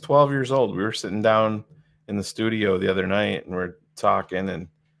son's 12 years old. We were sitting down in the studio the other night and we're talking, and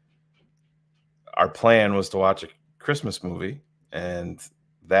our plan was to watch a Christmas movie, and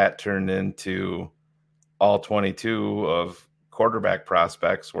that turned into all 22 of quarterback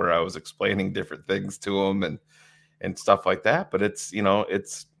prospects where I was explaining different things to him and stuff like that. But it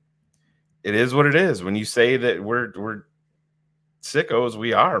is what it is. When you say that we're sickos,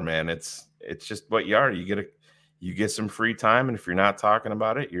 we are, man. It's just what you are. You get some free time, and if you're not talking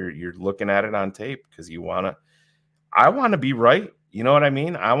about it, you're looking at it on tape because I want to be right. You know what I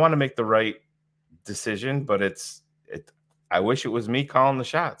mean? I want to make the right decision, but I wish it was me calling the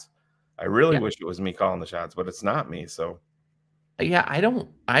shots. I really wish it was me calling the shots, but it's not me. So yeah,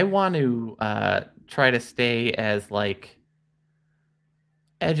 I want to try to stay as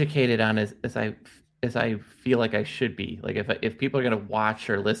educated on as I feel like I should be. Like if people are going to watch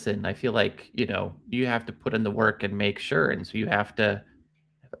or listen, I feel like, you have to put in the work and make sure. And so you have to,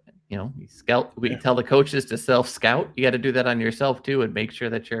 you scout. We tell the coaches to self-scout. You got to do that on yourself too, and make sure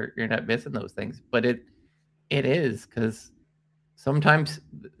that you're not missing those things. But it is, because sometimes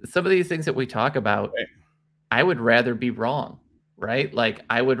some of these things that we talk about, I would rather be wrong, right? Like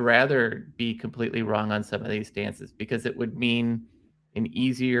I would rather be completely wrong on some of these stances, because it would mean an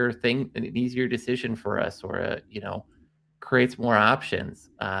easier decision for us, or creates more options.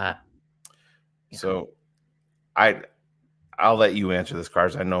 So I'll let you answer this,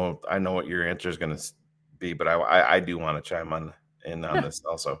 Cars. I know what your answer is going to be, but I do want to chime on this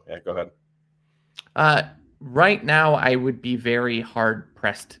also. Yeah, go ahead. Right now, I would be very hard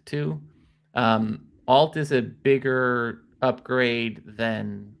pressed to. Alt is a bigger upgrade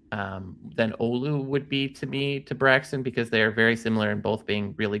than Olu would be to me, to Braxton, because they are very similar in both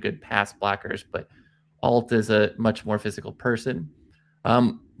being really good pass blockers, but Alt is a much more physical person.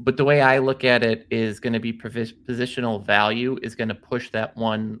 But the way I look at it is going to be positional value is going to push that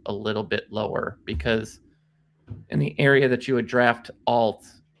one a little bit lower, because in the area that you would draft Alt,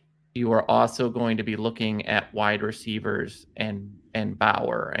 you are also going to be looking at wide receivers and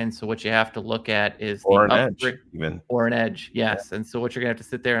Bauer. And so what you have to look at is an edge, even. Or an edge, yes. Yeah. And so what you're going to have to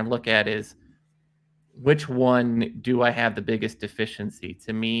sit there and look at is, which one do I have the biggest deficiency?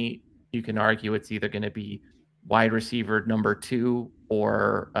 To me, you can argue it's either going to be wide receiver number 2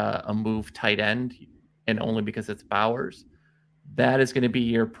 or a move tight end, and only because it's Bowers, that is going to be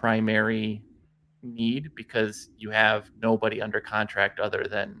your primary need because you have nobody under contract other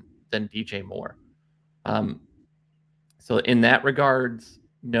than DJ Moore. So in that regards,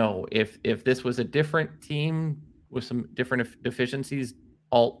 no. If this was a different team with some different deficiencies,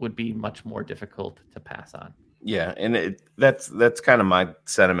 Alt would be much more difficult to pass on. Yeah, and that's kind of my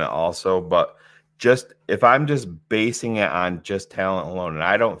sentiment also. But just if I'm just basing it on just talent alone, and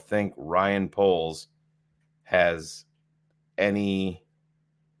I don't think Ryan Poles has any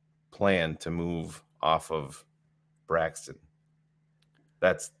plan to move off of Braxton.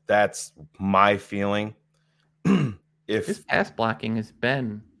 That's my feeling. If his pass blocking has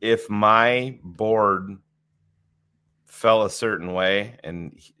been, if my board fell a certain way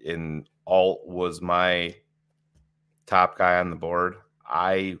and Alt was my top guy on the board,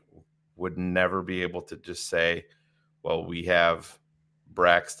 I would never be able to just say, well, we have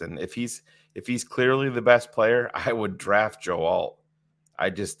Braxton. If he's clearly the best player, I would draft Joe Alt. I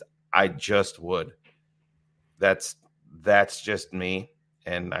just would. That's just me.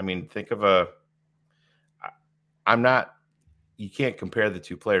 And I mean, think of you can't compare the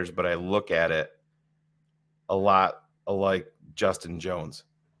two players, but I look at it a lot like Justin Jones.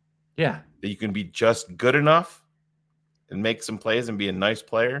 Yeah. That you can be just good enough and make some plays and be a nice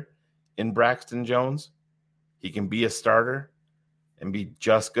player in Braxton Jones. He can be a starter and be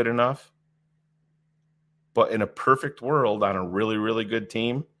just good enough. But in a perfect world on a really, really good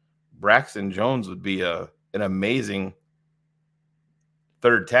team, Braxton Jones would be an amazing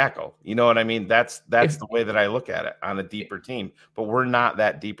third tackle. You know what I mean? That's the way that I look at it on a deeper team. But we're not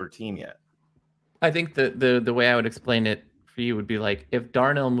that deeper team yet. I think the way I would explain it for you would be like if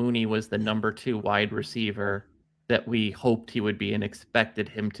Darnell Mooney was the number 2 wide receiver that we hoped he would be and expected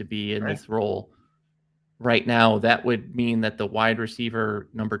him to be in this role. Right now, that would mean that the wide receiver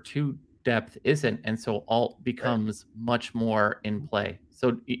number 2 depth isn't, and so Alt becomes much more in play.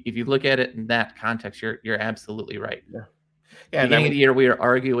 So if you look at it in that context, you're absolutely right. Yeah. Beginning of the year, we were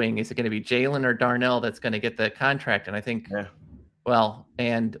arguing, is it going to be Jalen or Darnell that's going to get the contract? And I think, or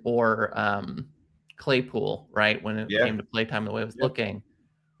Claypool, right, when it came to playtime, the way it was looking.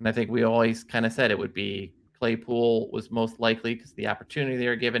 And I think we always kind of said it would be Claypool was most likely because the opportunity they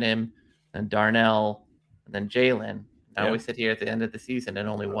were giving him, and Darnell, and then Jalen. Now we sit here at the end of the season, and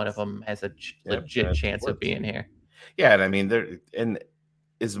only one of them has a legit chance of being here. Yeah, and I mean, and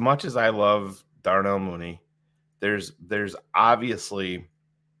as much as I love Darnell Mooney, there's obviously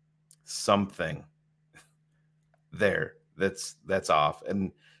something there that's off,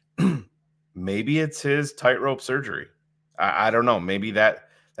 and maybe it's his tightrope surgery. I don't know. Maybe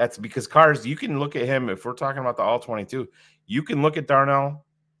that's because Cars. You can look at him if we're talking about the All 22. You can look at Darnell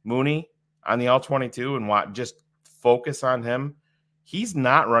Mooney on the All 22 and just focus on him. He's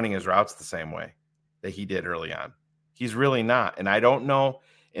not running his routes the same way that he did early on. He's really not, and I don't know.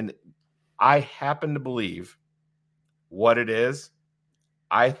 And I happen to believe what it is.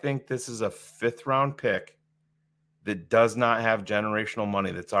 I think this is a 5th round pick that does not have generational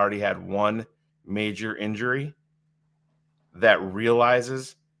money, that's already had one major injury, that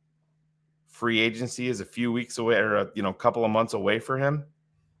realizes free agency is a few weeks away or a couple of months away for him,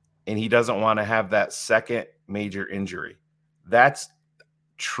 and he doesn't want to have that second major injury. That's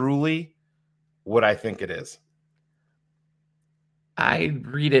truly what I think it is. I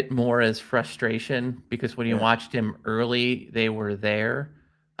read it more as frustration because when you watched him early, they were there.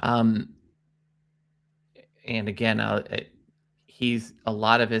 And again, a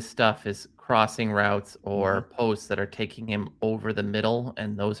lot of his stuff is crossing routes or posts that are taking him over the middle,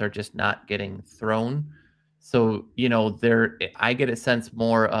 and those are just not getting thrown. So, I get a sense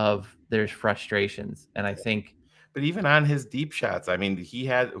more of there's frustrations, and I think. But even on his deep shots, I mean,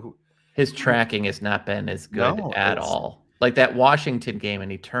 his tracking has not been as good at all. Like that Washington game,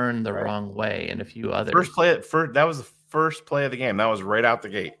 and he turned the wrong way, and a few others. That was the first play of the game. That was right out the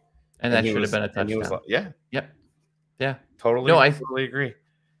gate, and that should have been a touchdown. Yeah, totally. No, I totally agree.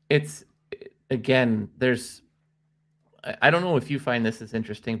 It's again, I don't know if you find this is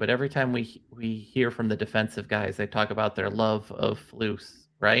interesting, but every time we hear from the defensive guys, they talk about their love of Flus,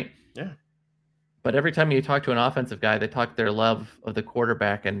 right? Yeah. But every time you talk to an offensive guy, they talk their love of the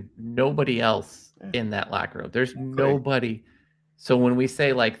quarterback, and nobody else in that locker room. There's nobody. So when we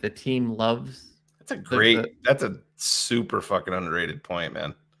say like the team loves, that's a super fucking underrated point,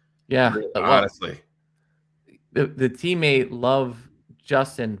 man. Yeah, honestly, the teammate love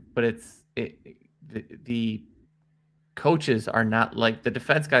Justin, but the coaches are not like the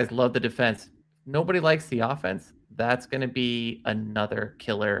defense guys love the defense. Nobody likes the offense. That's going to be another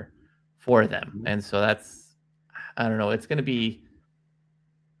killer for them, and so that's I don't know. It's going to be,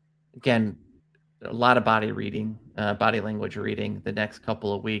 again, a lot of body language reading the next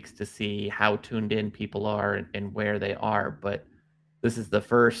couple of weeks to see how tuned in people are and where they are. But this is the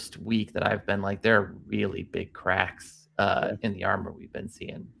first week that I've been like, there are really big cracks in the armor we've been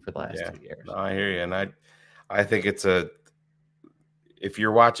seeing for the last 2 years. No, I hear you. And I think if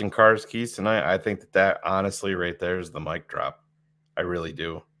you're watching Cars Keys tonight, I think that honestly right there is the mic drop. I really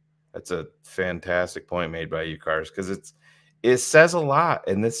do. That's a fantastic point made by you, Cars, because it says a lot.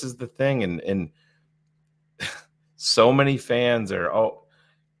 And this is the thing. And so many fans are,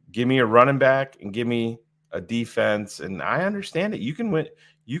 give me a running back and give me a defense. And I understand it. You can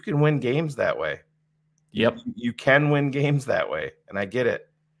win games that way. Yep. You can win games that way. And I get it.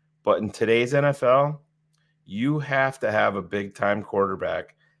 But in today's NFL, you have to have a big time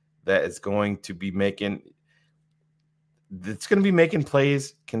quarterback that is going to be making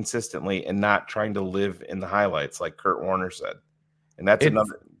plays consistently and not trying to live in the highlights, like Kurt Warner said. And that's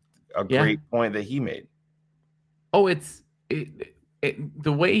a great point that he made. Oh,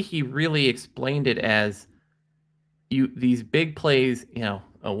 the way he really explained it as these big plays,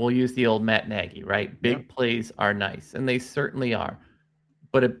 we'll use the old Matt Nagy, right? Big plays are nice, and they certainly are.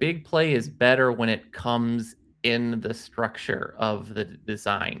 But a big play is better when it comes in the structure of the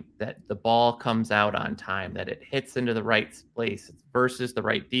design, that the ball comes out on time, that it hits into the right place versus the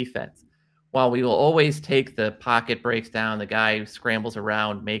right defense. While we will always take the pocket breaks down, the guy who scrambles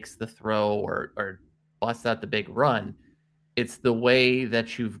around, makes the throw or busts out the big run, it's the way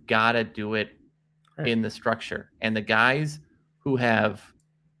that you've got to do it in the structure. And the guys who have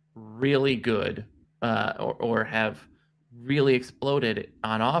really good or have really exploded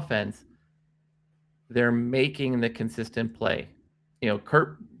on offense, they're making the consistent play.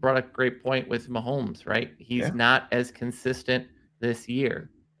 Kurt brought a great point with Mahomes, right? He's not as consistent this year,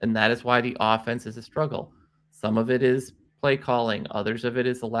 and that is why the offense is a struggle. Some of it is play calling. Others of it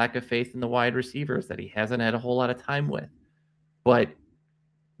is the lack of faith in the wide receivers that he hasn't had a whole lot of time with. But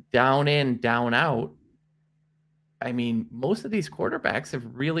down in, down out, I mean, most of these quarterbacks have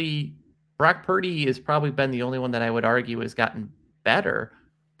really... Brock Purdy has probably been the only one that I would argue has gotten better,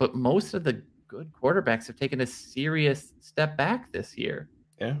 but most of the good quarterbacks have taken a serious step back this year.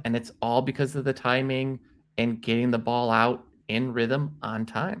 Yeah. And it's all because of the timing and getting the ball out in rhythm on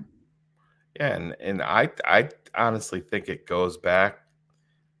time. Yeah, and I honestly think it goes back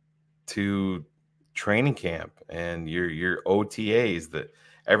to training camp and your OTAs, that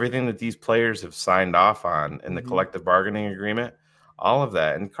everything that these players have signed off on in the collective bargaining agreement, all of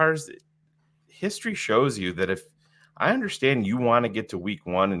that. And Cars, history shows you that if I understand you want to get to week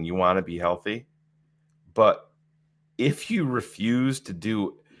 1 and you want to be healthy, but if you refuse to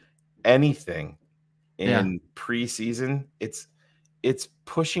do anything in preseason, it's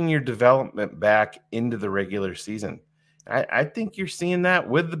pushing your development back into the regular season. I think you're seeing that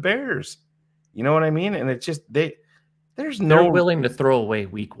with the Bears. You know what I mean? And it's just they're willing to throw away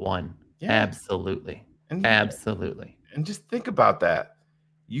week 1. Yeah. Absolutely. Absolutely. And just think about that.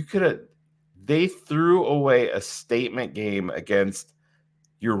 They threw away a statement game against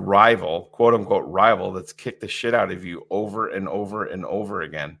your rival, quote unquote rival, that's kicked the shit out of you over and over and over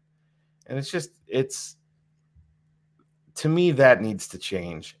again. And it's to me, that needs to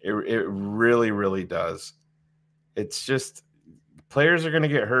change. It really, really does. It's just players are going to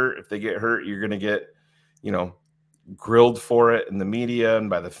get hurt. If they get hurt, you're going to get, grilled for it in the media and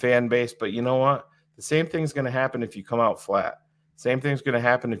by the fan base. But you know what? The same thing's going to happen if you come out flat. Same thing's going to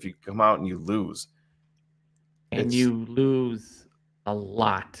happen if you come out and you lose. And you lose a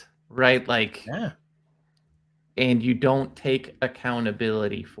lot, right? And you don't take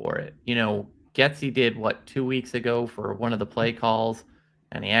accountability for it. Getsy did 2 weeks ago for one of the play calls,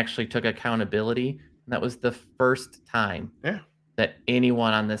 and he actually took accountability. And that was the first time that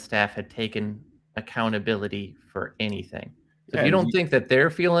anyone on this staff had taken accountability for anything. So if you don't think that they're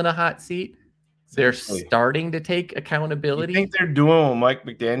feeling a hot seat, they're starting to take accountability. You think they're doing what Mike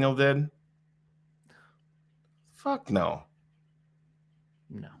McDaniel did? Fuck no.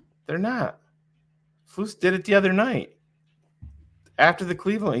 No. They're not. Flus did it the other night. After the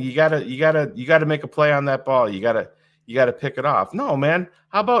Cleveland, you gotta make a play on that ball. You gotta pick it off. No, man.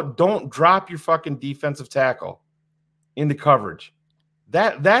 How about don't drop your fucking defensive tackle into coverage?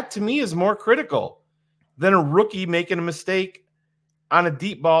 That to me is more critical than a rookie making a mistake on a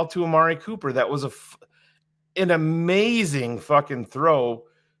deep ball to Amari Cooper. That was an amazing fucking throw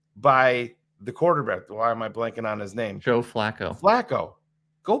by the quarterback. Why am I blanking on his name? Joe Flacco.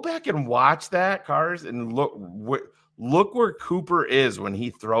 Go back and watch that, Cars, and look where Cooper is when he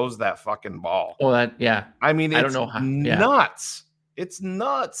throws that fucking ball. Well, I mean, I don't know how. Nuts. It's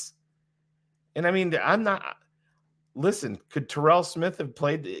nuts. And I mean, listen, could Terrell Smith have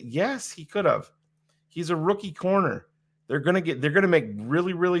played? Yes, he could have. He's a rookie corner. They're gonna make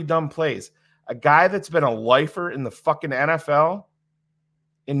really, really dumb plays. A guy that's been a lifer in the fucking NFL,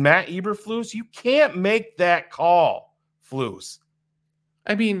 in Matt Eberflus, you can't make that call, Flus.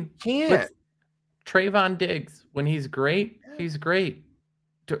 I mean, Can't. Trayvon Diggs, when he's great, he's great.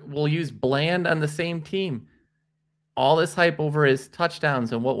 We'll use Bland on the same team. All this hype over his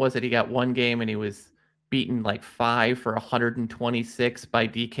touchdowns, and what was it? He got one game and he was beaten like 5 for 126 by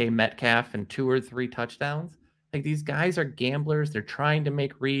DK Metcalf and 2 or 3 touchdowns. Like, these guys are gamblers. They're trying to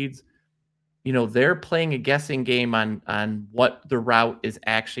make reads. You know, they're playing a guessing game on what the route is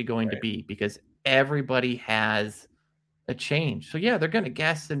actually going to be, because everybody has a change. So yeah, they're going to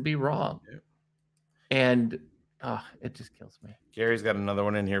guess and be wrong. Yeah. And it just kills me. Gary's got another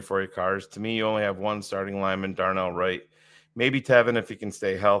one in here for you, Cars. To me, you only have one starting lineman, Darnell Wright. Maybe Tevin if he can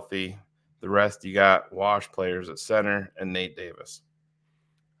stay healthy. The rest, you got wash players at center and Nate Davis.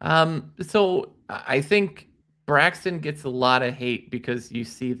 So I think Braxton gets a lot of hate because you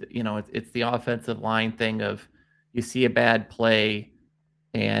see that, you know, it's the offensive line thing of you see a bad play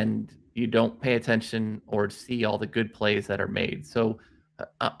and you don't pay attention or see all the good plays that are made. So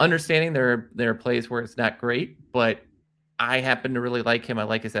understanding there are plays where it's not great, but I happen to really like him. I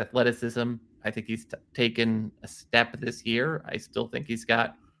like his athleticism. I think he's taken a step this year. I still think he's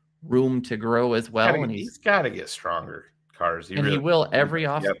got room to grow as well. And he's got to get stronger, Cars. He will every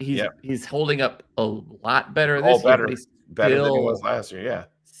off. He's holding up a lot better this year. Better still, than he was last year. Yeah,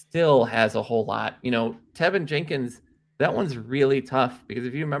 still has a whole lot. You know, Tevin Jenkins. That one's really tough because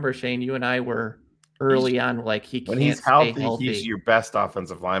if you remember, Shane, you and I were early on like when he's healthy, he's your best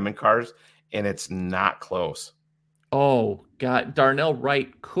offensive lineman, Cars, and it's not close. Oh God, Darnell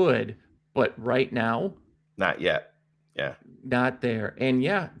Wright could, but right now, not yet. Yeah, not there. And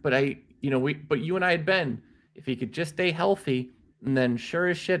yeah, but you and I had been, if he could just stay healthy, and then sure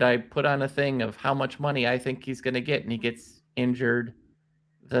as shit, I put on a thing of how much money I think he's going to get, and he gets injured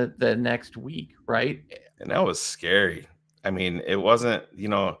the next week, right? And that was scary. I mean, it wasn't,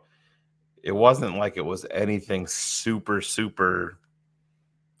 it wasn't like it was anything super, super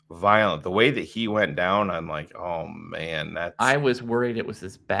violent. The way that he went down, I'm like, oh man, I was worried it was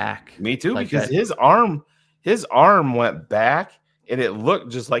his back. Me too, like because his arm went back and it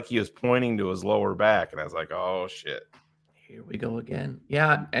looked just like he was pointing to his lower back. And I was like, oh shit. Here we go again.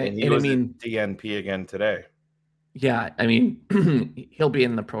 Yeah. And he was in DNP again today. Yeah. I mean, he'll be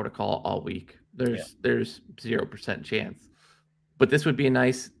in the protocol all week. There's 0% chance. But this would be a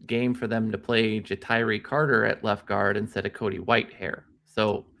nice game for them to play Jatiri Carter at left guard instead of Cody Whitehair.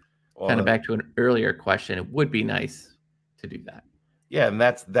 So kind of back to an earlier question, it would be nice to do that. Yeah, and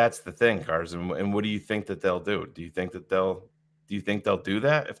that's the thing, Cars. And what do you think that they'll do? Do you think they'll do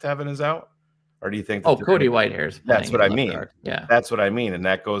that if Tevin is out? Or do you think that Cody Whitehair's playing? That's what I mean. Guard. Yeah. That's what I mean. And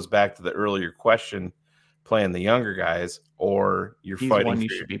that goes back to the earlier question, playing the younger guys, or you're fighting you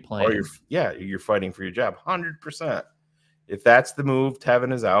should be playing. Or you're fighting for your job. 100%. If that's the move,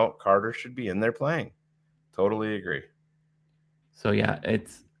 Tevin is out, Carter should be in there playing. Totally agree. So yeah,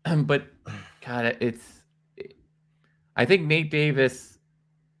 but God, I think Nate Davis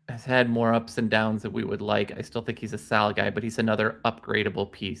has had more ups and downs than we would like. I still think he's a solid guy, but he's another upgradable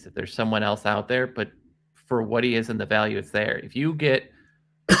piece. If there's someone else out there, but for what he is and the value, it's there. If you get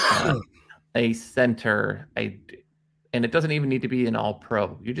a center, and it doesn't even need to be an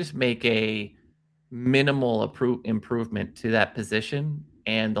all-pro, you just make a minimal improvement to that position,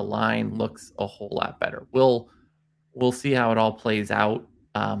 and the line looks a whole lot better. We'll see how it all plays out,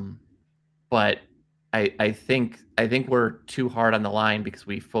 but I think we're too hard on the line because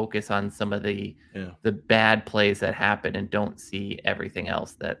we focus on some of the bad plays that happen and don't see everything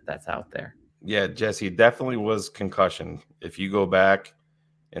else that's out there. Yeah, Jesse, definitely was concussion. If you go back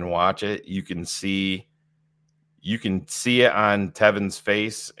and watch it, you can see it on Tevin's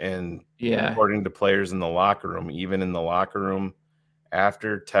face, and according to players in the locker room, even in the locker room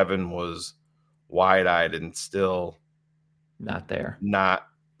after, Tevin was wide-eyed and still not there.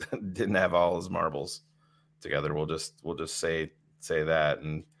 Didn't have all his marbles together. We'll just say that.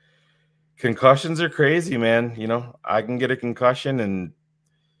 And concussions are crazy, man. I can get a concussion and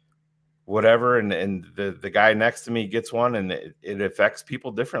whatever, and the guy next to me gets one, and it affects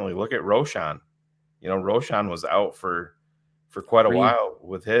people differently. Look at Roshan. Roshan was out for quite a while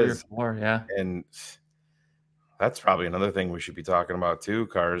with his. 3 or 4, yeah. And that's probably another thing we should be talking about too,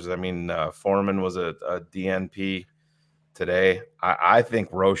 Cars. I mean, Foreman was a DNP today. I think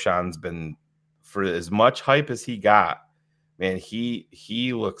Roshan's been, for as much hype as he got, man,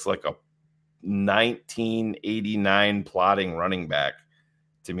 he looks like a 1989 plotting running back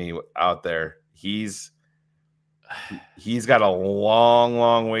to me out there. he's got a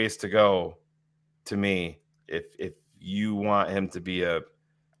long ways to go. To me, if you want him to be a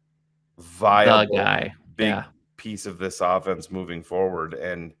viable guy, big piece of this offense moving forward,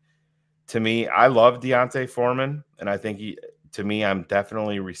 and to me, I love Deontay Foreman, and I think I'm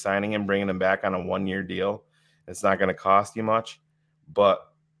definitely re-signing him, bringing him back on a 1-year deal. It's not going to cost you much,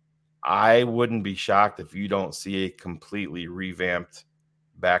 but I wouldn't be shocked if you don't see a completely revamped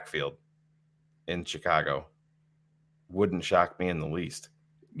backfield in Chicago. Wouldn't shock me in the least.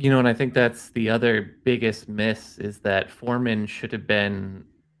 And I think that's the other biggest miss is that Foreman should have been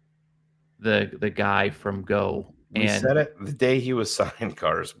the guy from go. We said it the day he was signed,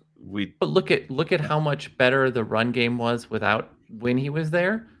 Cars. But look at how much better the run game was when he was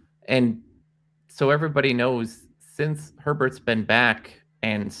there. And so everybody knows since Herbert's been back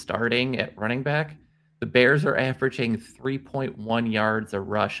and starting at running back, the Bears are averaging 3.1 yards a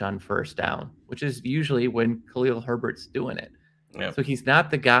rush on first down, which is usually when Khalil Herbert's doing it. Yep. So he's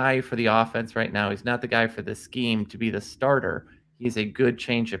not the guy for the offense right now. He's not the guy for the scheme to be the starter. He's a good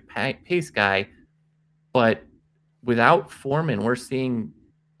change of pace guy. But without Foreman, we're seeing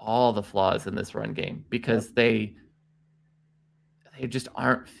all the flaws in this run game because they just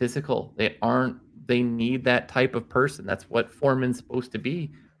aren't physical. They need that type of person. That's what Foreman's supposed to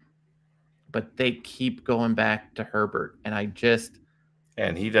be. But they keep going back to Herbert.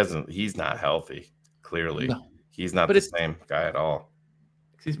 And he's not healthy, clearly. No. He's not the same guy at all.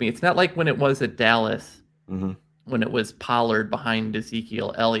 Excuse me. It's not like when it was at Dallas, mm-hmm. when it was Pollard behind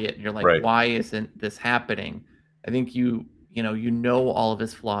Ezekiel Elliott. And you're like, right. Why isn't this happening? I think you know all of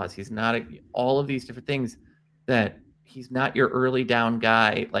his flaws. He's not all of these different things that he's not your early down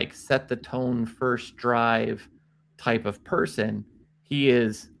guy, like set the tone first drive type of person. He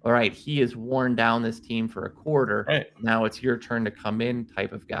is, all right, he has worn down this team for a quarter. Right. Now it's your turn to come in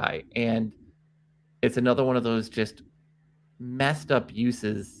type of guy. And it's another one of those just messed up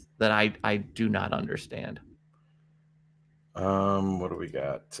uses that I do not understand. What do we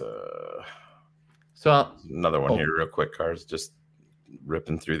got? So another one here real quick, Cars. Just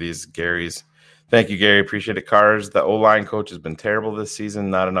ripping through these Gary's. Thank you, Gary. Appreciate it, Cars. The O-line coach has been terrible this season.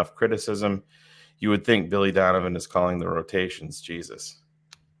 Not enough criticism. You would think Billy Donovan is calling the rotations. Jesus.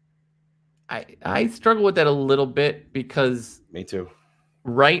 I struggle with that a little bit because me too.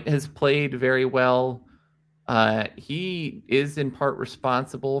 Wright has played very well. He is in part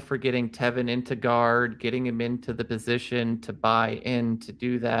responsible for getting Tevin into guard, getting him into the position to buy in to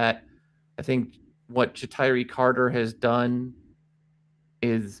do that. I think what Ja'Tyre Carter has done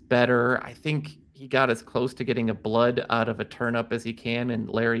is better. I think he got as close to getting a blood out of a turnip as he can in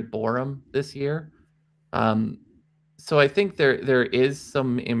Larry Borum this year. So I think there is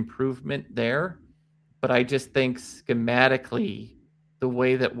some improvement there, but I just think schematically the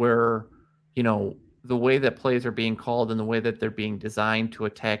way that the way that plays are being called and the way that they're being designed to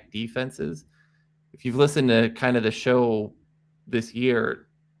attack defenses. If you've listened to kind of the show this year,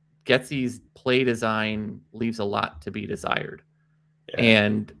 Getsy's play design leaves a lot to be desired. Yeah.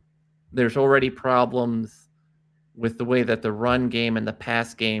 And there's already problems with the way that the run game and the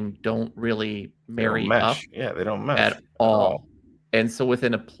pass game don't really marry up. Yeah, they don't mesh at all. And so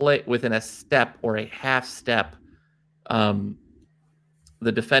within a step or a half step,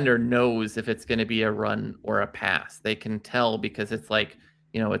 the defender knows if it's going to be a run or a pass. They can tell because it's like,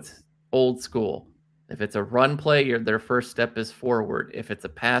 it's old school. If it's a run play, their first step is forward. If it's a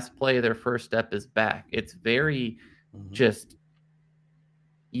pass play, their first step is back. It's very just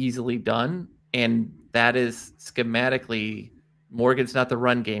easily done. And that is schematically, Morgan's not the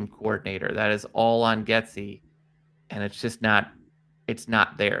run game coordinator. That is all on Getsy. And it's just not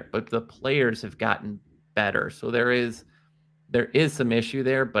there. But the players have gotten better. So there is some issue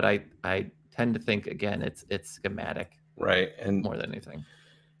there, but I tend to think, again, it's schematic. Right. And more than anything.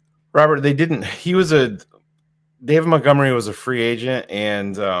 Robert, David Montgomery was a free agent,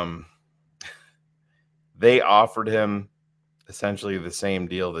 and they offered him essentially the same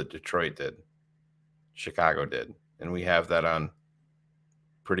deal that Detroit did, Chicago did. And we have that on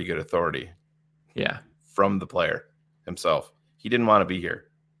pretty good authority. Yeah. From the player himself. He didn't want to be here.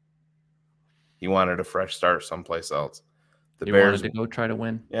 He wanted a fresh start someplace else. The Bears wanted to go try to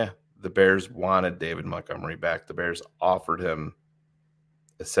win. Yeah. The Bears wanted David Montgomery back. The Bears offered him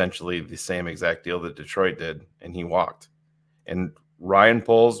essentially the same exact deal that Detroit did, and he walked. And Ryan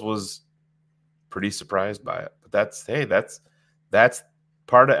Poles was pretty surprised by it. But that's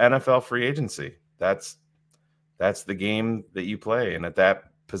part of NFL free agency. That's the game that you play, and at that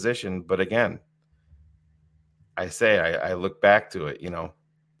position. But again, I look back to it,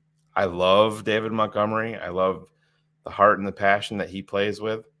 I love David Montgomery. I love the heart and the passion that he plays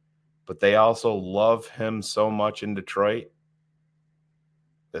with. but they also love him so much in Detroit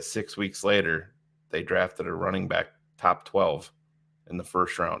that 6 weeks later, they drafted a running back top 12 in the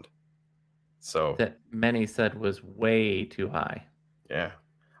first round. So that many said was way too high. Yeah.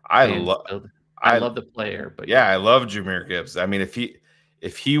 I love the player, but I love Jahmyr Gibbs. I mean,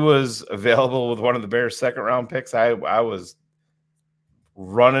 if he was available with one of the Bears' second round picks, I was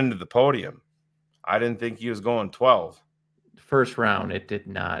running to the podium. I didn't think he was going 12. First round, it did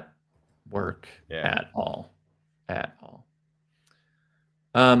not work Yeah. at all.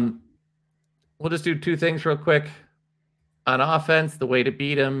 We'll just do two things real quick. On offense, the way to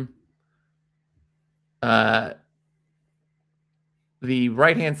beat him, the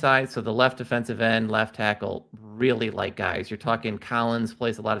right-hand side, so the left defensive end, left tackle, really light guys. You're talking Collins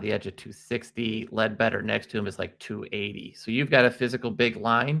plays a lot of the edge at 260. Ledbetter next to him is like 280. So you've got a physical big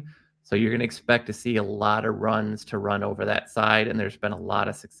line. So you're going to expect to see a lot of runs to run over that side, and there's been a lot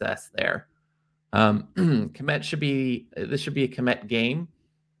of success there. Komet should be a Komet game.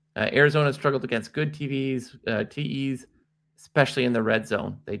 Arizona struggled against good TEs, especially in the red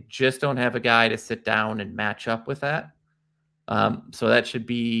zone. They just don't have a guy to sit down and match up with that. So that should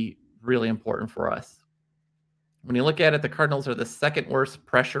be really important for us. When you look at it, the Cardinals are the second worst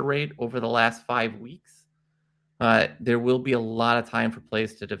pressure rate over the last 5 weeks. There will be a lot of time for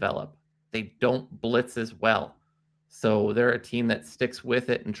plays to develop. They don't blitz as well. So they're a team that sticks with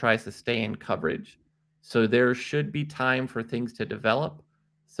it and tries to stay in coverage. So there should be time for things to develop.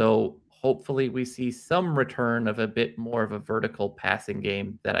 So hopefully we see some return of a bit more of a vertical passing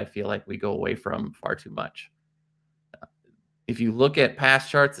game that I feel like we go away from far too much. If you look at pass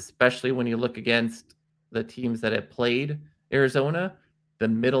charts, especially when you look against the teams that have played Arizona, the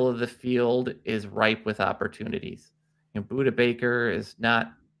middle of the field is ripe with opportunities. Budda Baker is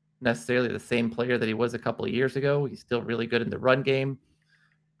not necessarily the same player that he was a couple of years ago. He's still really good in the run game.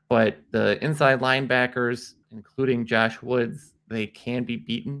 But the inside linebackers, including Josh Woods, they can be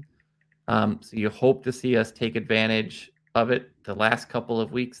beaten. So you hope to see us take advantage of it. The last couple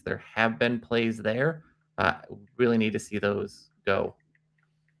of weeks, there have been plays there. Really need to see those go.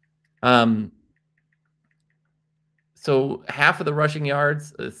 So half of the rushing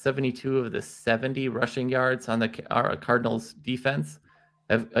yards, 72 of the 70 rushing yards on the Cardinals defense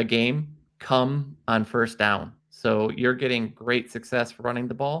of a game come on first down. So you're getting great success running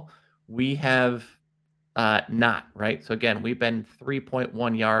the ball. We have not, right? So again, we've been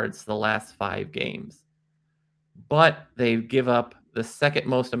 3.1 yards the last 5 games. But they give up the second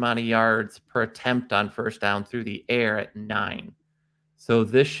most amount of yards per attempt on first down through the air at 9. So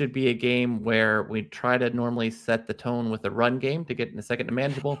this should be a game where we try to normally set the tone with the run game to get in a second and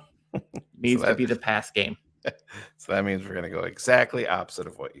manageable. Needs to be the pass game. So that means we're going to go exactly opposite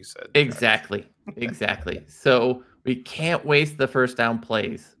of what you said. Exactly. So we can't waste the first down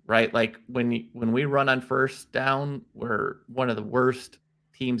plays, right? Like when we run on first down, we're one of the worst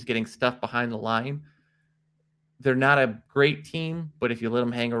teams getting stuff behind the line. They're not a great team, but if you let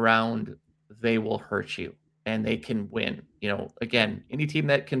them hang around, they will hurt you and they can win. Again, any team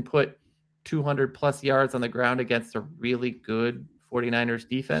that can put 200 plus yards on the ground against a really good 49ers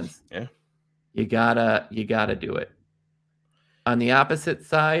defense, you gotta do it. On the opposite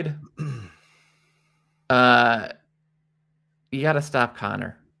side, you gotta stop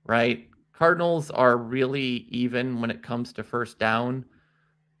Connor, right? Cardinals are really even when it comes to first down.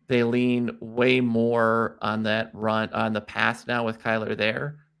 They lean way more on that run, on the pass now with Kyler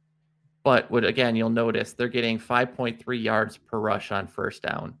there. But again, you'll notice they're getting 5.3 yards per rush on first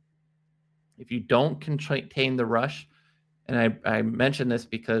down. If you don't contain the rush, and I mention this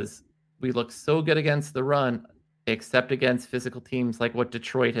because we look so good against the run, except against physical teams like what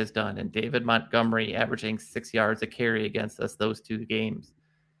Detroit has done, and David Montgomery averaging 6 yards a carry against us those 2 games.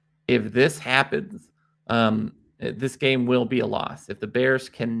 If this happens, this game will be a loss. If the Bears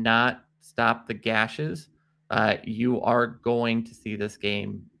cannot stop the gashes, you are going to see this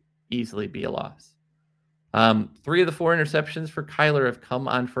game easily be a loss. 3 of the 4 interceptions for Kyler have come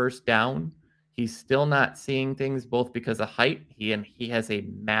on first down. He's still not seeing things, both because of height. He has a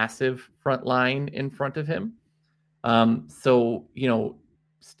massive front line in front of him. So,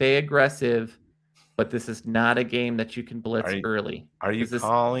 stay aggressive, but this is not a game that you can blitz early. Are you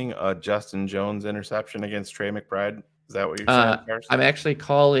calling a Justin Jones interception against Trey McBride? Is that what you're saying, Carson? I'm actually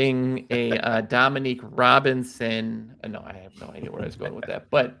calling a Dominique Robinson. No, I have no idea where I was going with that.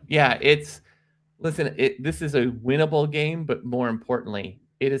 But yeah, this is a winnable game, but more importantly,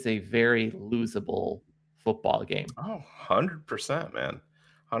 it is a very losable football game. Oh, 100%, man.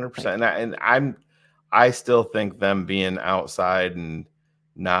 100%. And I still think them being outside and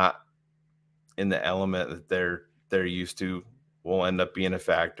not in the element that they're used to will end up being a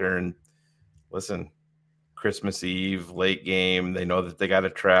factor. And listen, Christmas Eve, late game, they know that they got to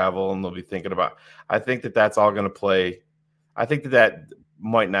travel and they'll be thinking about, I think that that's all going to play. I think that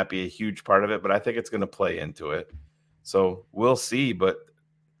might not be a huge part of it, but I think it's going to play into it. So we'll see, but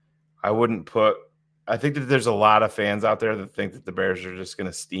I think that there's a lot of fans out there that think that the Bears are just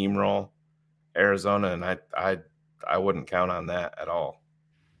going to steamroll Arizona, and I wouldn't count on that at all.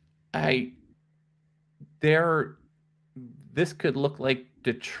 This could look like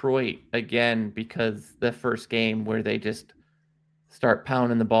Detroit again, because the first game where they just start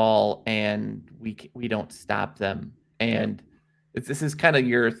pounding the ball and we don't stop them. And this is kind of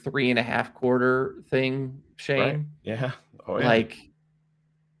your 3.5 quarter thing, Shane. Right. Yeah. Oh, yeah. Like,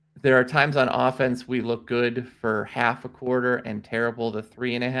 there are times on offense we look good for half a quarter and terrible to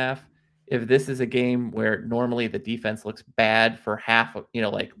 3.5. If this is a game where normally the defense looks bad for half,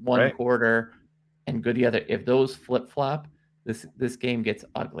 like one quarter and good the other, if those flip flop, this game gets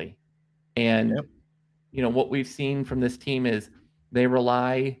ugly. And what we've seen from this team is they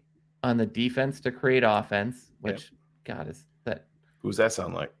rely on the defense to create offense, which God is that. Who's that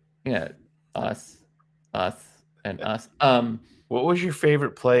sound like? Yeah, us, and us. What was your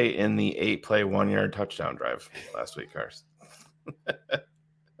favorite play in the 8-play 1-yard touchdown drive last week, Cars?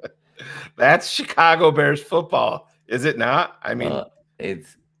 That's Chicago Bears football, is it not? I mean,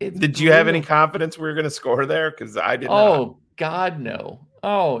 it's. Did you have any confidence we were going to score there? Because I did not. Oh God, no.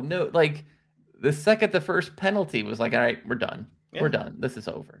 Oh no! Like, the second the first penalty was like, all right, we're done. Yeah. We're done. This is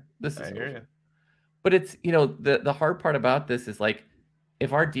over. This is over. You. But it's, the hard part about this is, like,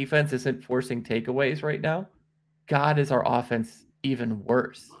 if our defense isn't forcing takeaways right now, God, is our offense even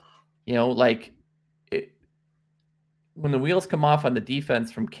worse? Like, when the wheels come off on the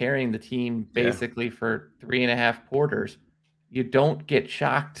defense from carrying the team basically for 3.5 quarters, you don't get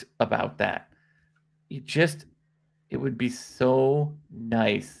shocked about that. It would be so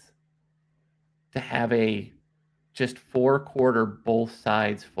nice to have a just 4-quarter both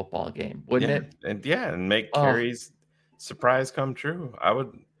sides football game, wouldn't it? And make Carey's surprise come true. I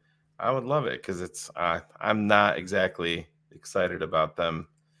would love it, because it's I'm not exactly excited about them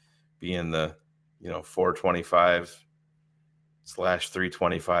being the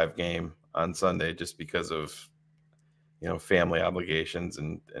 425/325 game on Sunday, just because of family obligations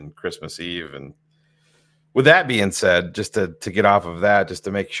and Christmas Eve. And with that being said, just to get off of that, just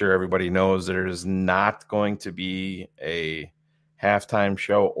to make sure everybody knows, there is not going to be a halftime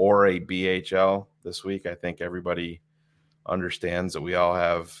show or a BHL this week. I think everybody understands that we all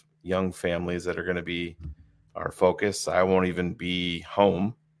have young families that are going to be our focus. I won't even be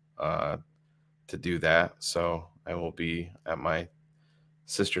home to do that. So I will be at my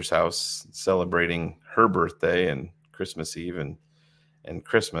sister's house celebrating her birthday and Christmas Eve and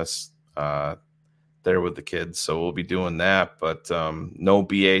Christmas there with the kids. So we'll be doing that, but no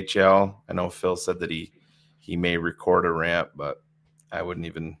BHL. I know Phil said that he may record a rant, but I wouldn't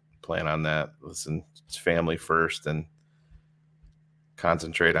even plan on that. Listen, it's family first, and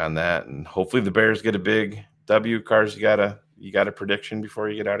concentrate on that. And hopefully the Bears get a big W. Cars, you got a prediction before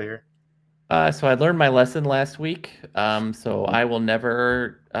you get out of here? So I learned my lesson last week. So I will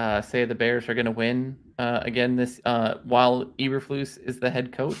never say the Bears are going to win again this while Eberflus is the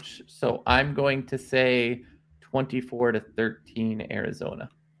head coach. So I'm going to say 24-13 Arizona.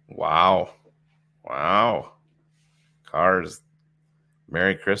 Wow. Cars,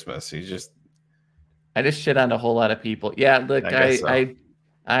 Merry Christmas. I just shit on a whole lot of people. Yeah, look, I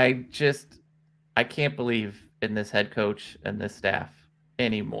can't believe in this head coach and this staff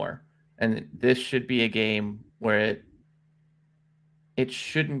anymore. And this should be a game where it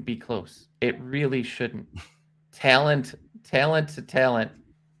shouldn't be close. It really shouldn't. Talent to talent.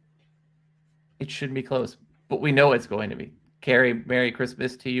 It shouldn't be close. But we know it's going to be. Carrie, Merry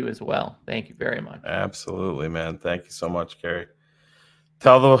Christmas to you as well. Thank you very much. Absolutely, man. Thank you so much, Carrie.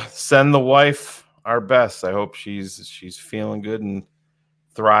 Send the wife our best. I hope she's feeling good and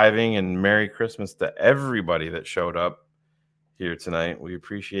thriving, and Merry Christmas to everybody that showed up here tonight. We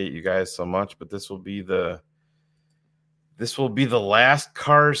appreciate you guys so much, but this will be the last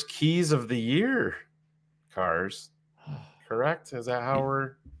Cars Keys of the year. Cars, correct? Is that how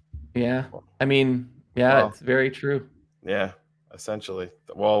we're? Yeah, I mean, yeah, it's very true. Yeah, essentially.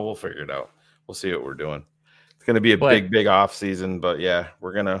 Well, we'll figure it out. We'll see what we're doing. It's going to be a big off season, but yeah,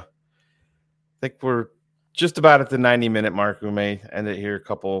 I think we're just about at the 90-minute mark. We may end it here a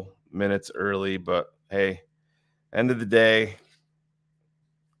couple minutes early, but hey, end of the day,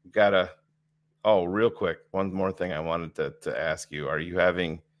 real quick, one more thing I wanted to ask you. Are you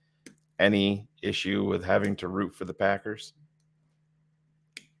having any issue with having to root for the Packers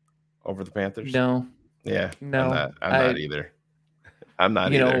over the Panthers? No. Yeah. No. I'm not either. I'm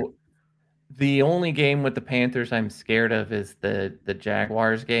not either. The only game with the Panthers I'm scared of is the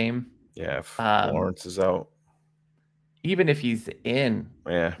Jaguars game. Yeah, if Lawrence is out. Even if he's in,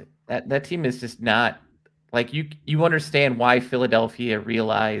 yeah, that team is just not like you understand why Philadelphia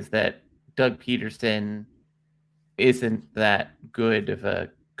realized that Doug Peterson isn't that good of a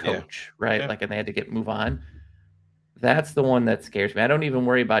coach, right? Yeah. Like, and they had to move on. That's the one that scares me. I don't even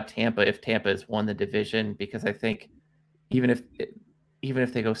worry about Tampa if Tampa has won the division, because I think even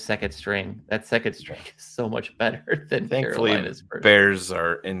if they go second string, that second string is so much better than Thankfully, Carolina's first. Bears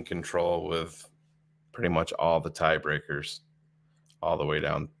are in control with pretty much all the tiebreakers all the way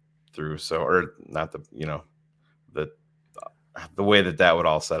down through. So, or not the way that would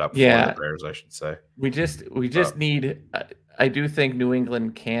all set up for the Bears, I should say. We just need. I do think New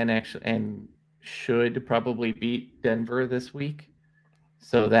England can actually and should probably beat Denver this week,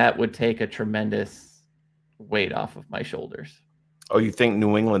 so that would take a tremendous weight off of my shoulders. Oh, you think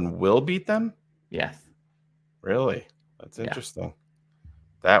New England will beat them? Yes. Really? That's interesting.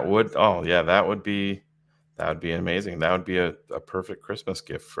 That would. Oh, yeah. That would be amazing. That would be a perfect Christmas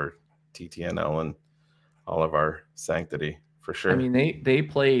gift for TTNL and all of our sanctity. For sure. I mean, they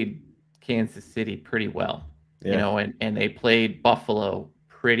played Kansas City pretty well, and they played Buffalo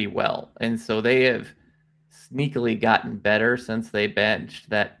pretty well. And so they have sneakily gotten better since they benched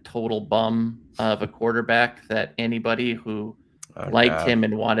that total bum of a quarterback that anybody who liked him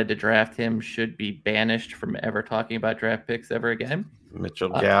and wanted to draft him should be banished from ever talking about draft picks ever again. Mitchell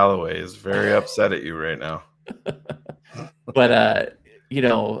Galloway is very upset at you right now. But,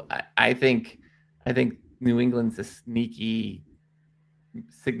 I think New England's a sneaky,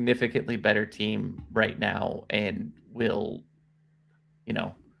 significantly better team right now, and they'll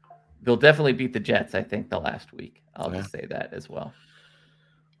definitely beat the Jets, I think, the last week. I'll just say that as well.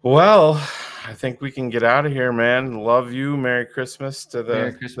 Well, I think we can get out of here, man. Love you. Merry Christmas to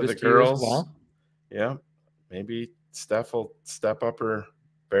the girls. You as well. Yeah. Maybe Steph will step up her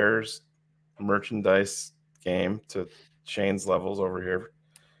Bears merchandise game to Shane's levels over here.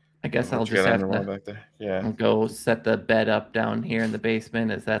 I guess I'll just have to I'll go set the bed up down here in the basement,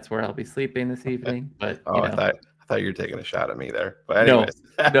 as that's where I'll be sleeping this evening. But I thought you were taking a shot at me there. But anyways.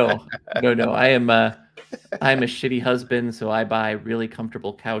 No. I'm a shitty husband, so I buy really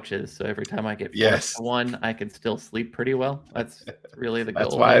comfortable couches. So every time I get one, I can still sleep pretty well. That's really the goal.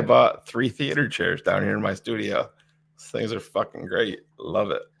 That's why I bought 3 theater chairs down here in my studio. These things are fucking great. Love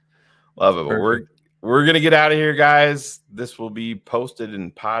it. But we're going to get out of here, guys. This will be posted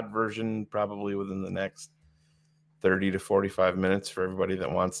in pod version probably within the next 30 to 45 minutes for everybody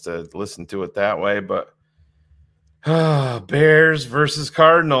that wants to listen to it that way. But Bears versus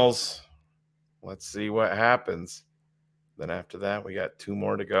Cardinals. Let's see what happens. Then after that, we got 2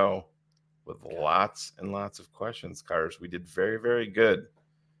 more to go with lots and lots of questions. Cars, we did very, very good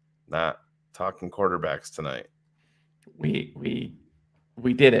not talking quarterbacks tonight. We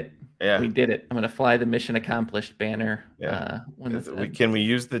did it. Yeah, we did it. I'm going to fly the mission accomplished banner. Yeah. Can we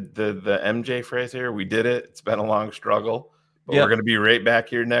use the MJ phrase here? We did it. It's been a long struggle, but we're going to be right back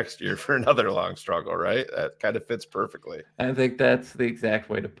here next year for another long struggle, right? That kind of fits perfectly. I think that's the exact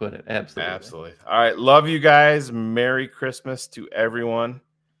way to put it. Absolutely. All right. Love you guys. Merry Christmas to everyone.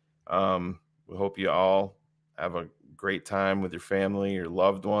 We hope you all have a great time with your family, your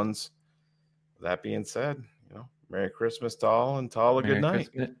loved ones. That being said, Merry Christmas to all, and to all a good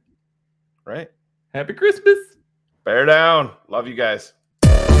night. Christmas. Right? Happy Christmas. Bear down. Love you guys.